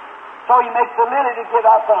honey, so He makes the lily to give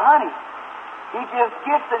out the honey. He gives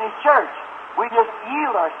gifts in His church. We just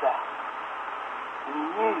yield ourselves. And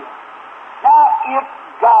yield. Now, if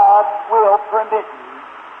God will permit me,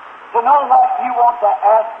 to know what you want to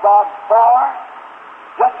ask God for,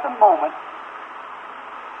 just a moment,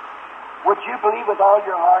 would you believe with all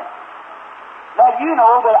your heart? Now, you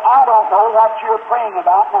know that I don't know what you're praying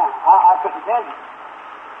about now. I couldn't tell you.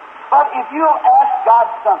 But if you'll ask God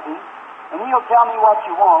something, and He'll tell me what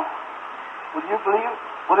you want, will you believe?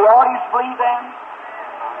 Will the audience believe then?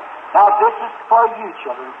 Now, this is for you,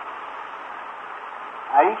 children.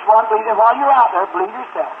 Now, each one believe it. While you're out there, believe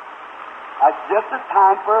yourself. That's just a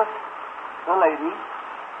time for the lady.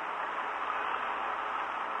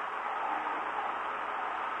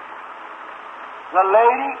 The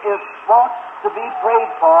lady wants to be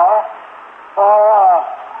prayed for a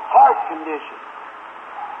heart condition.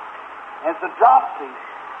 It's a dropsy.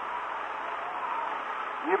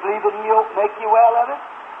 You believe that He'll make you well of it?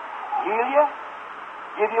 Heal you?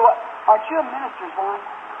 Give you what? Aren't you a minister's wife?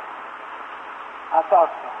 I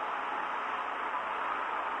thought so.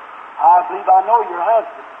 I believe I know your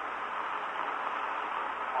husband.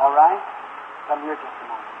 All right? Come here just a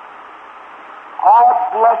moment. Our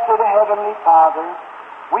blessed Heavenly Father,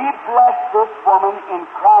 we bless this woman in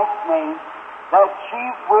Christ's name that she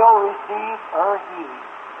will receive her healing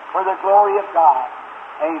for the glory of God.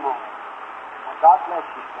 Amen. Now, God bless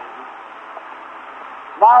you, baby.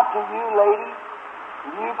 Now to you, lady, do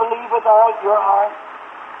you believe with all your heart?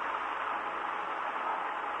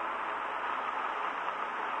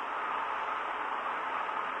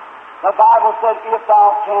 The Bible said, if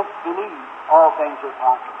thou canst believe, all things are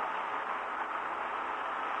possible.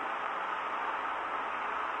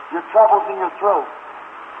 Your troubles in your throat.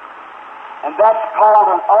 And that's called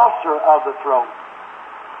an ulcer of the throat.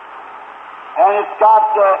 And it's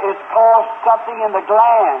caused something in the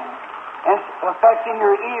gland, and it's affecting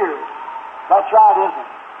your ears. That's right, isn't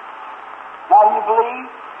it? Now you believe?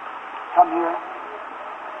 Come here.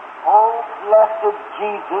 Oh, blessed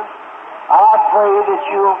Jesus, I pray that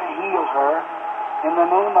you'll heal her in the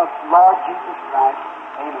name of Lord Jesus Christ.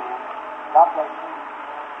 Amen. God bless you.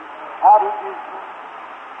 How do you do?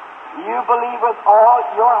 You believe with all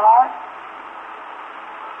your heart?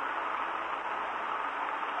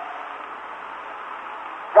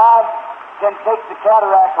 God can take the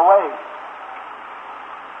cataract away.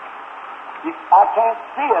 I can't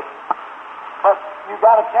see it, but you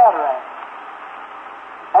got a cataract.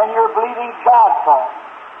 And you're believing God for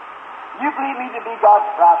it. You believe me to be God's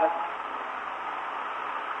prophet.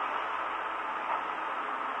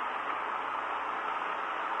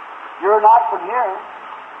 You're not from here.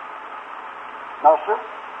 No, sir.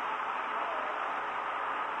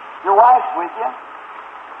 Your wife's with you.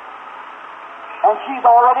 And she's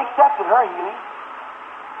already accepted her healing.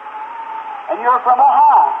 And you're from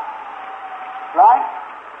Ohio. Right?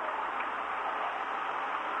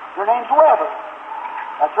 Your name's Weber.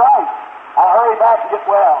 That's right. I'll hurry back and get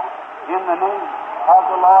well. In the name of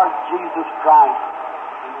the Lord Jesus Christ.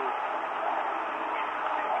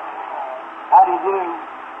 How do you do?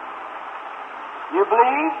 You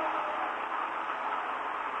believe?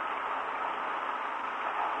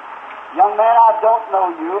 Young man, I don't know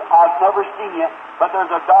you. I've never seen you, but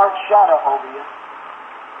there's a dark shadow over you.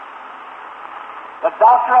 The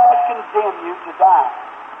doctor has condemned you to die.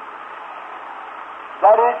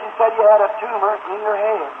 That is, he said you had a tumor in your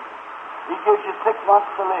head. He gives you 6 months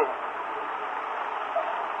to live.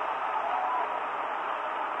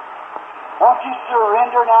 Won't you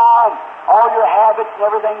surrender now and all your habits and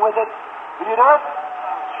everything with it? Will you do it?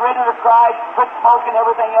 Surrender to Christ, quit smoking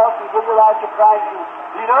everything else, and give your life to Christ.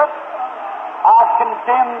 Will you do it? I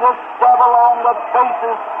condemn this devil on the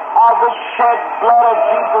basis of the shed blood of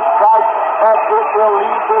Jesus Christ, that it will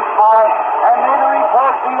leave this far. And may the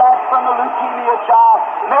report be like from the leukemia child.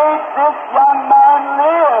 May this young man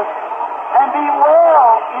live and be well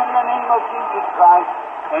in the name of Jesus Christ.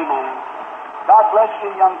 Amen. God bless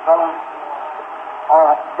you, young fellow. All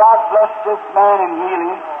right. God bless this man and heal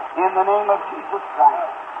him in the name of Jesus Christ.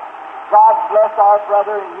 God bless our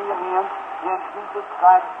brother and heal him in Jesus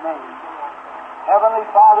Christ's name. Heavenly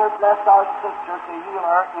Father, bless our sister to heal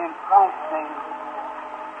her in Christ's name.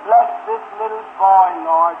 Bless this little boy,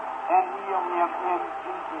 Lord, and heal him in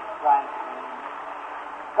Jesus Christ's name.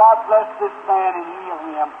 God bless this man and heal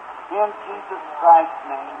him in Jesus Christ's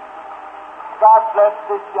name. God bless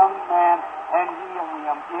this young man and heal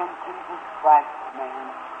him in Jesus Christ's name.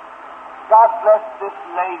 God bless this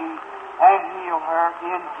lady and heal her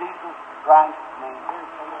in Jesus Christ's name.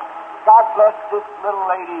 God bless this little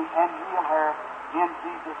lady and heal her in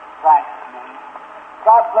Jesus Christ's name.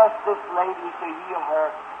 God bless this lady to heal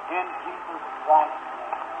her in Jesus Christ's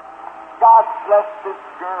name. God bless this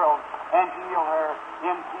girl and heal her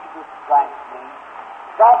in Jesus Christ's name.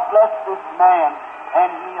 God bless this man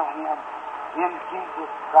and heal him in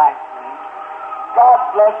Jesus Christ's name. God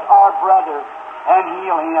bless our brother and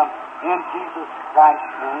heal him in Jesus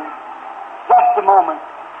Christ's name. Just a moment.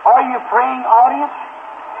 Are you praying, audience?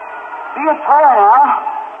 Be in prayer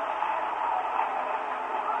now.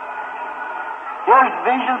 There's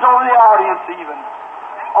visions over the audience even.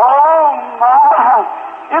 Oh my!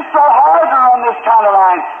 It's so hard to run this kind of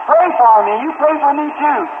line. Pray for me. You pray for me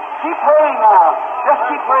too. Keep praying now. Just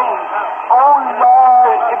keep praying. Oh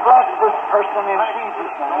Lord, bless this person in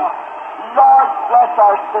Jesus' name. Lord, bless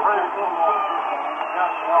our sisters in Jesus' name.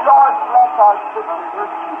 Lord, bless our sisters in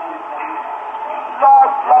Jesus' name.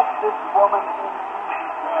 Lord, bless this woman in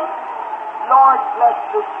Jesus' name. Lord, bless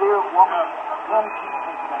this dear woman in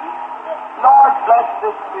Jesus' name. Lord, bless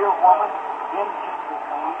this dear woman in Jesus'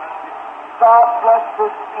 name. God bless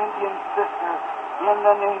this Indian sister in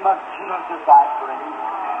the name of Jesus, I pray.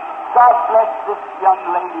 God bless this young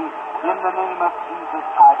lady in the name of Jesus,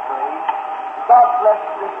 I pray. God bless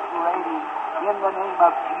this lady in the name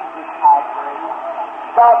of Jesus, I pray.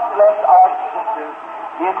 God bless our sisters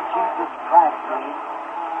in Jesus Christ's name.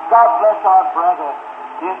 God bless our brother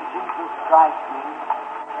in Jesus Christ's name.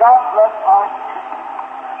 God bless our sister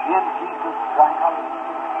in Jesus Christ's name.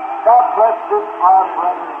 God bless this our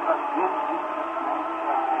brother in Jesus' name.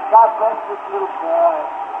 God bless this little boy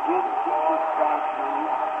in Jesus Christ's name.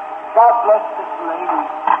 God bless this lady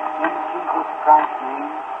in Jesus Christ's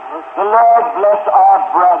name. The Lord bless our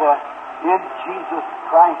brother in Jesus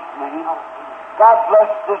Christ's name. God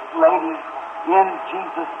bless this lady in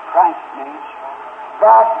Jesus Christ's name.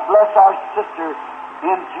 God bless our sister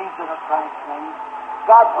in Jesus Christ's name.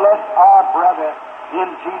 God bless our brother in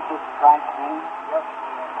Jesus Christ's name.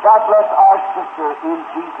 God bless our sister in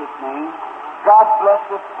Jesus' name. God bless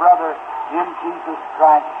this brother in Jesus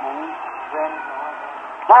Christ's name.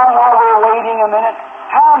 Now, while we're waiting a minute,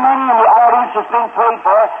 how many in the audience has been prayed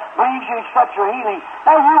for believes you accept your healing?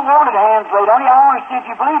 Now, you wanted hands laid on you. I want to see if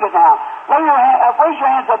you believe it now. Raise your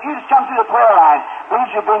hands up. You just come through the prayer line.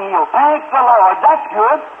 Believes you've been healed. Thank the Lord. That's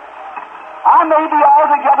good. I may be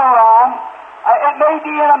altogether wrong. It may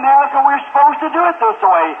be in America we're supposed to do it this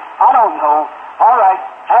way. I don't know. All right.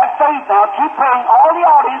 Have faith now. Keep praying. All the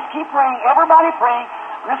audience, keep praying. Everybody praying.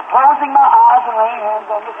 I'm just closing my eyes and laying hands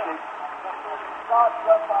on the sick. God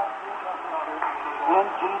bless our dear sister in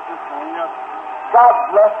Jesus' name. God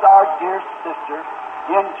bless our dear sister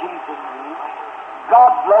in Jesus' name.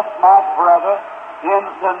 God bless my brother in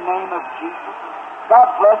the name of Jesus. God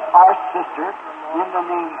bless our sister in the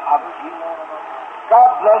name of Jesus. God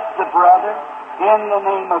bless the brother in the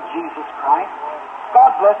name of Jesus Christ.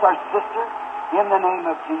 God bless our sister in the name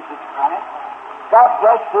of Jesus Christ. God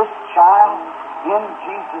bless this child in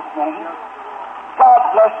Jesus' name. God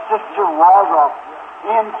bless Sister Waldrop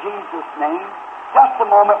in Jesus' name. Just a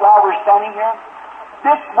moment while we're standing here.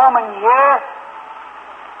 This woman here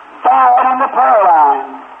died in the prayer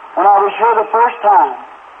line when I was here the first time.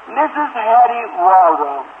 Mrs. Hattie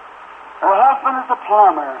Waldrop. Her husband is a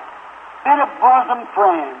plumber, been a bosom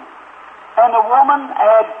friend, and the woman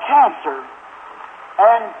had cancer,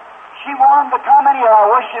 and she wanted to come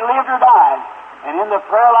anyhow, whether she lived or died. And in the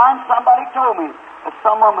prayer line, somebody told me that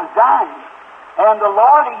someone was dying. And the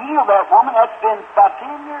Lord healed that woman. That's been about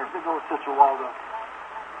 10 years ago, Sister Waldrop.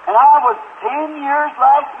 And I was 10 years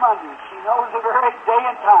last Monday. She knows the very day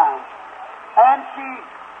and time. And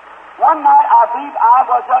one night, I believe I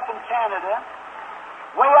was up in Canada,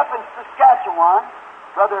 way up in Saskatchewan,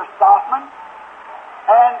 Brother Stockman,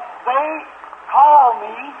 and they called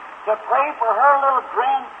me to pray for her little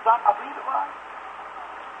grandson, I believe it was,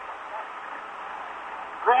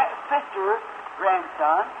 sister's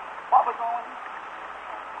grandson. What was going on?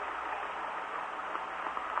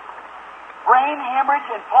 Brain hemorrhage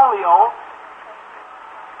and polio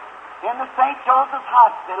in the St. Joseph's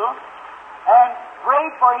Hospital, and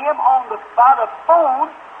prayed for him by the phone,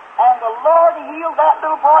 and the Lord healed that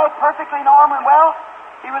little boy perfectly normal and well.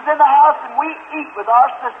 He was in the house, and we eat with our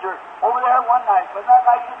sister over there one night. Wasn't that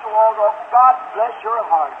right, Sister Waldrop? God bless your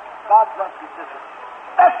heart. God bless you, sister.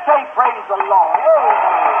 Let's say praise the Lord.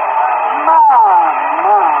 Amen.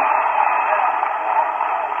 My.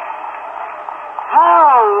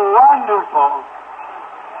 How wonderful.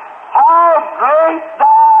 How great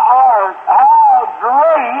thou art. How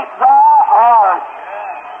great thou art.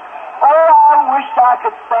 Oh, I wish I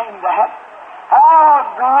could sing that. How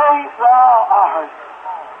great thou art.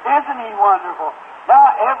 Isn't he wonderful?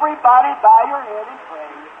 Now, everybody bow your head and pray.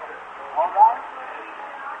 All right?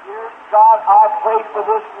 Dear God, I pray for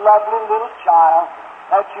this lovely little child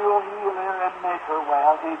that you'll heal her and make her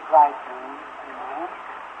well in Christ's name. Amen.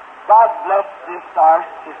 God bless this our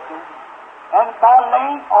sister. And by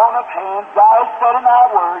laying on of hands, thou hast said in thy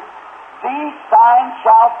word, These signs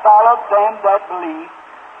shall follow them that believe.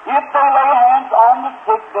 If they lay hands on the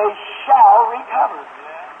sick, they shall recover.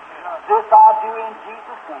 This I do in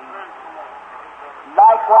Jesus' name.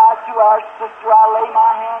 Likewise to our sister I lay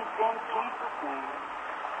my hands in Jesus' name.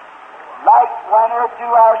 Like manner to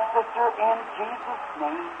our sister in Jesus'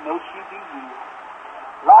 name, may she be healed.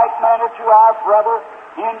 Like manner to our brother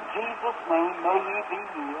in Jesus' name, may he be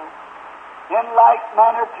healed. In like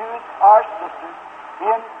manner to our sister,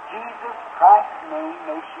 in Jesus Christ's name,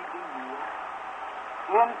 may she be healed.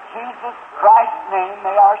 In Jesus Christ's name,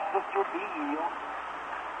 may our sister be healed.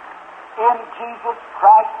 In Jesus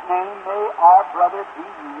Christ's name, may our brother be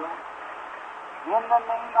healed. In the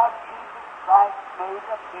name of Jesus Christ, may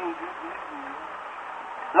the baby be healed.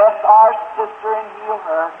 Bless our sister and heal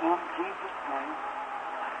her in Jesus' name.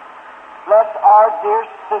 Bless our dear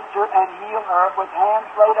sister and heal her with hands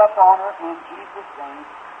laid up on her in Jesus' name.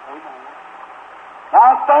 Amen.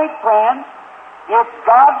 Now think, friends, if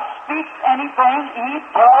God speaks anything, He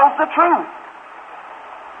tells the truth.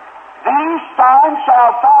 These signs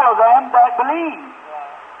shall follow them that believe.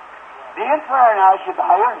 Be in prayer now, as you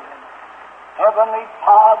bow your head. Heavenly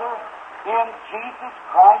Father, in Jesus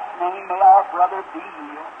Christ's name, may our brother be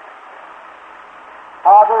healed.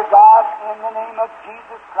 Father God, in the name of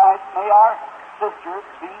Jesus Christ, may our sister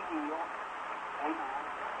be healed. Amen.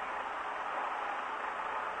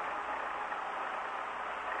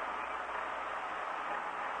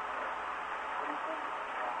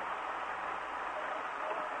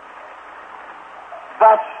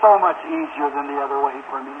 That's so much easier than the other way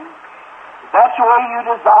for me. If that's the way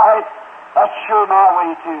you desire it, that's sure my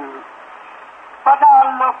way too. But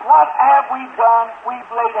now look, what have we done? We've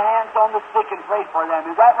laid hands on the sick and prayed for them.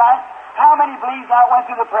 Is that right? How many believe I went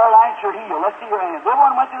through the prayer line? Sure, healed. Let's see your hands.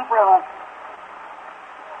 Everyone went through the prayer line.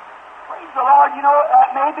 Praise the Lord. You know, that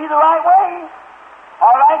may be the right way.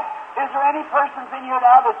 All right? Is there any persons in here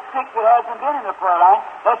now that's sick that hasn't been in the prayer line?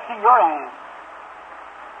 Let's see your hands.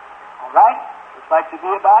 All right? Looks like to be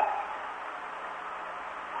about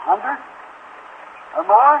 100 or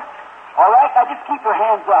more. All right? Now just keep your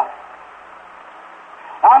hands up.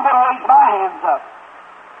 I'm going to raise my hands up.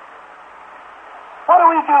 What are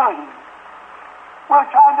we doing? We're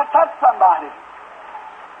trying to touch somebody.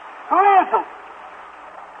 Who is it?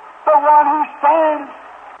 The one who stands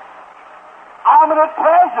omnipresent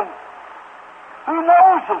present, who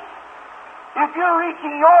knows us. If you're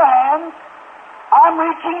reaching your hands, I'm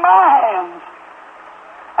reaching my hands.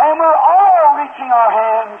 And we're all reaching our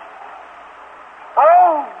hands.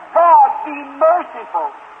 Oh, God, be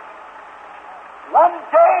merciful. One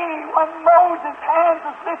day when Moses' hands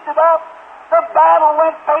was lifted up, the battle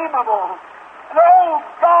went favorable. And oh,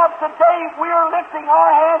 God, today we're lifting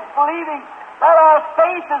our hands believing that our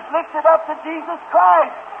faith is lifted up to Jesus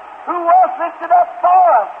Christ, who was lifted up for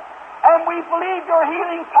us. And we believe your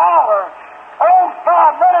healing power. Oh,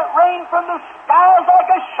 God, let it rain from the skies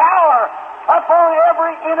like a shower upon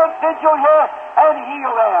every individual here and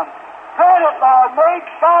heal them. Grant it, Lord. Make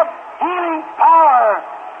God's healing power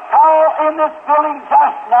fall in this building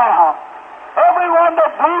just now. Everyone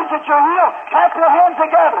that believes that you're healed, clap your hands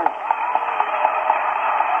together.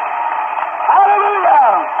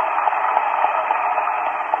 Hallelujah!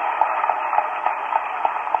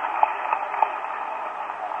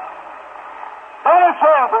 Then it's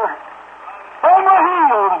over. Then we're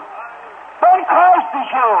healed. Then Christ is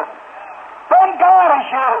here. Then God is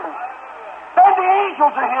here. Then the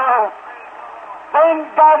angels are here. Then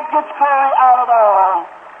God gets glory out of it all.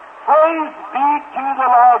 Praise be to the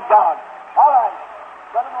Lord God. All right,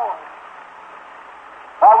 Brother Moore.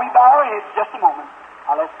 While we bow our heads just a moment,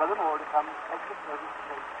 I'll ask Brother Moore to come and take the service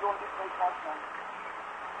today. You want to be prayed for son?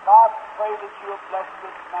 God, pray that you will bless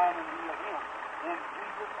this man and heal him. In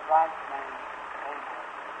Jesus Christ's name, amen.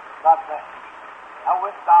 God bless you. Now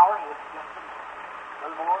we'll bow our heads just a moment.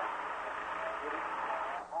 Brother Moore,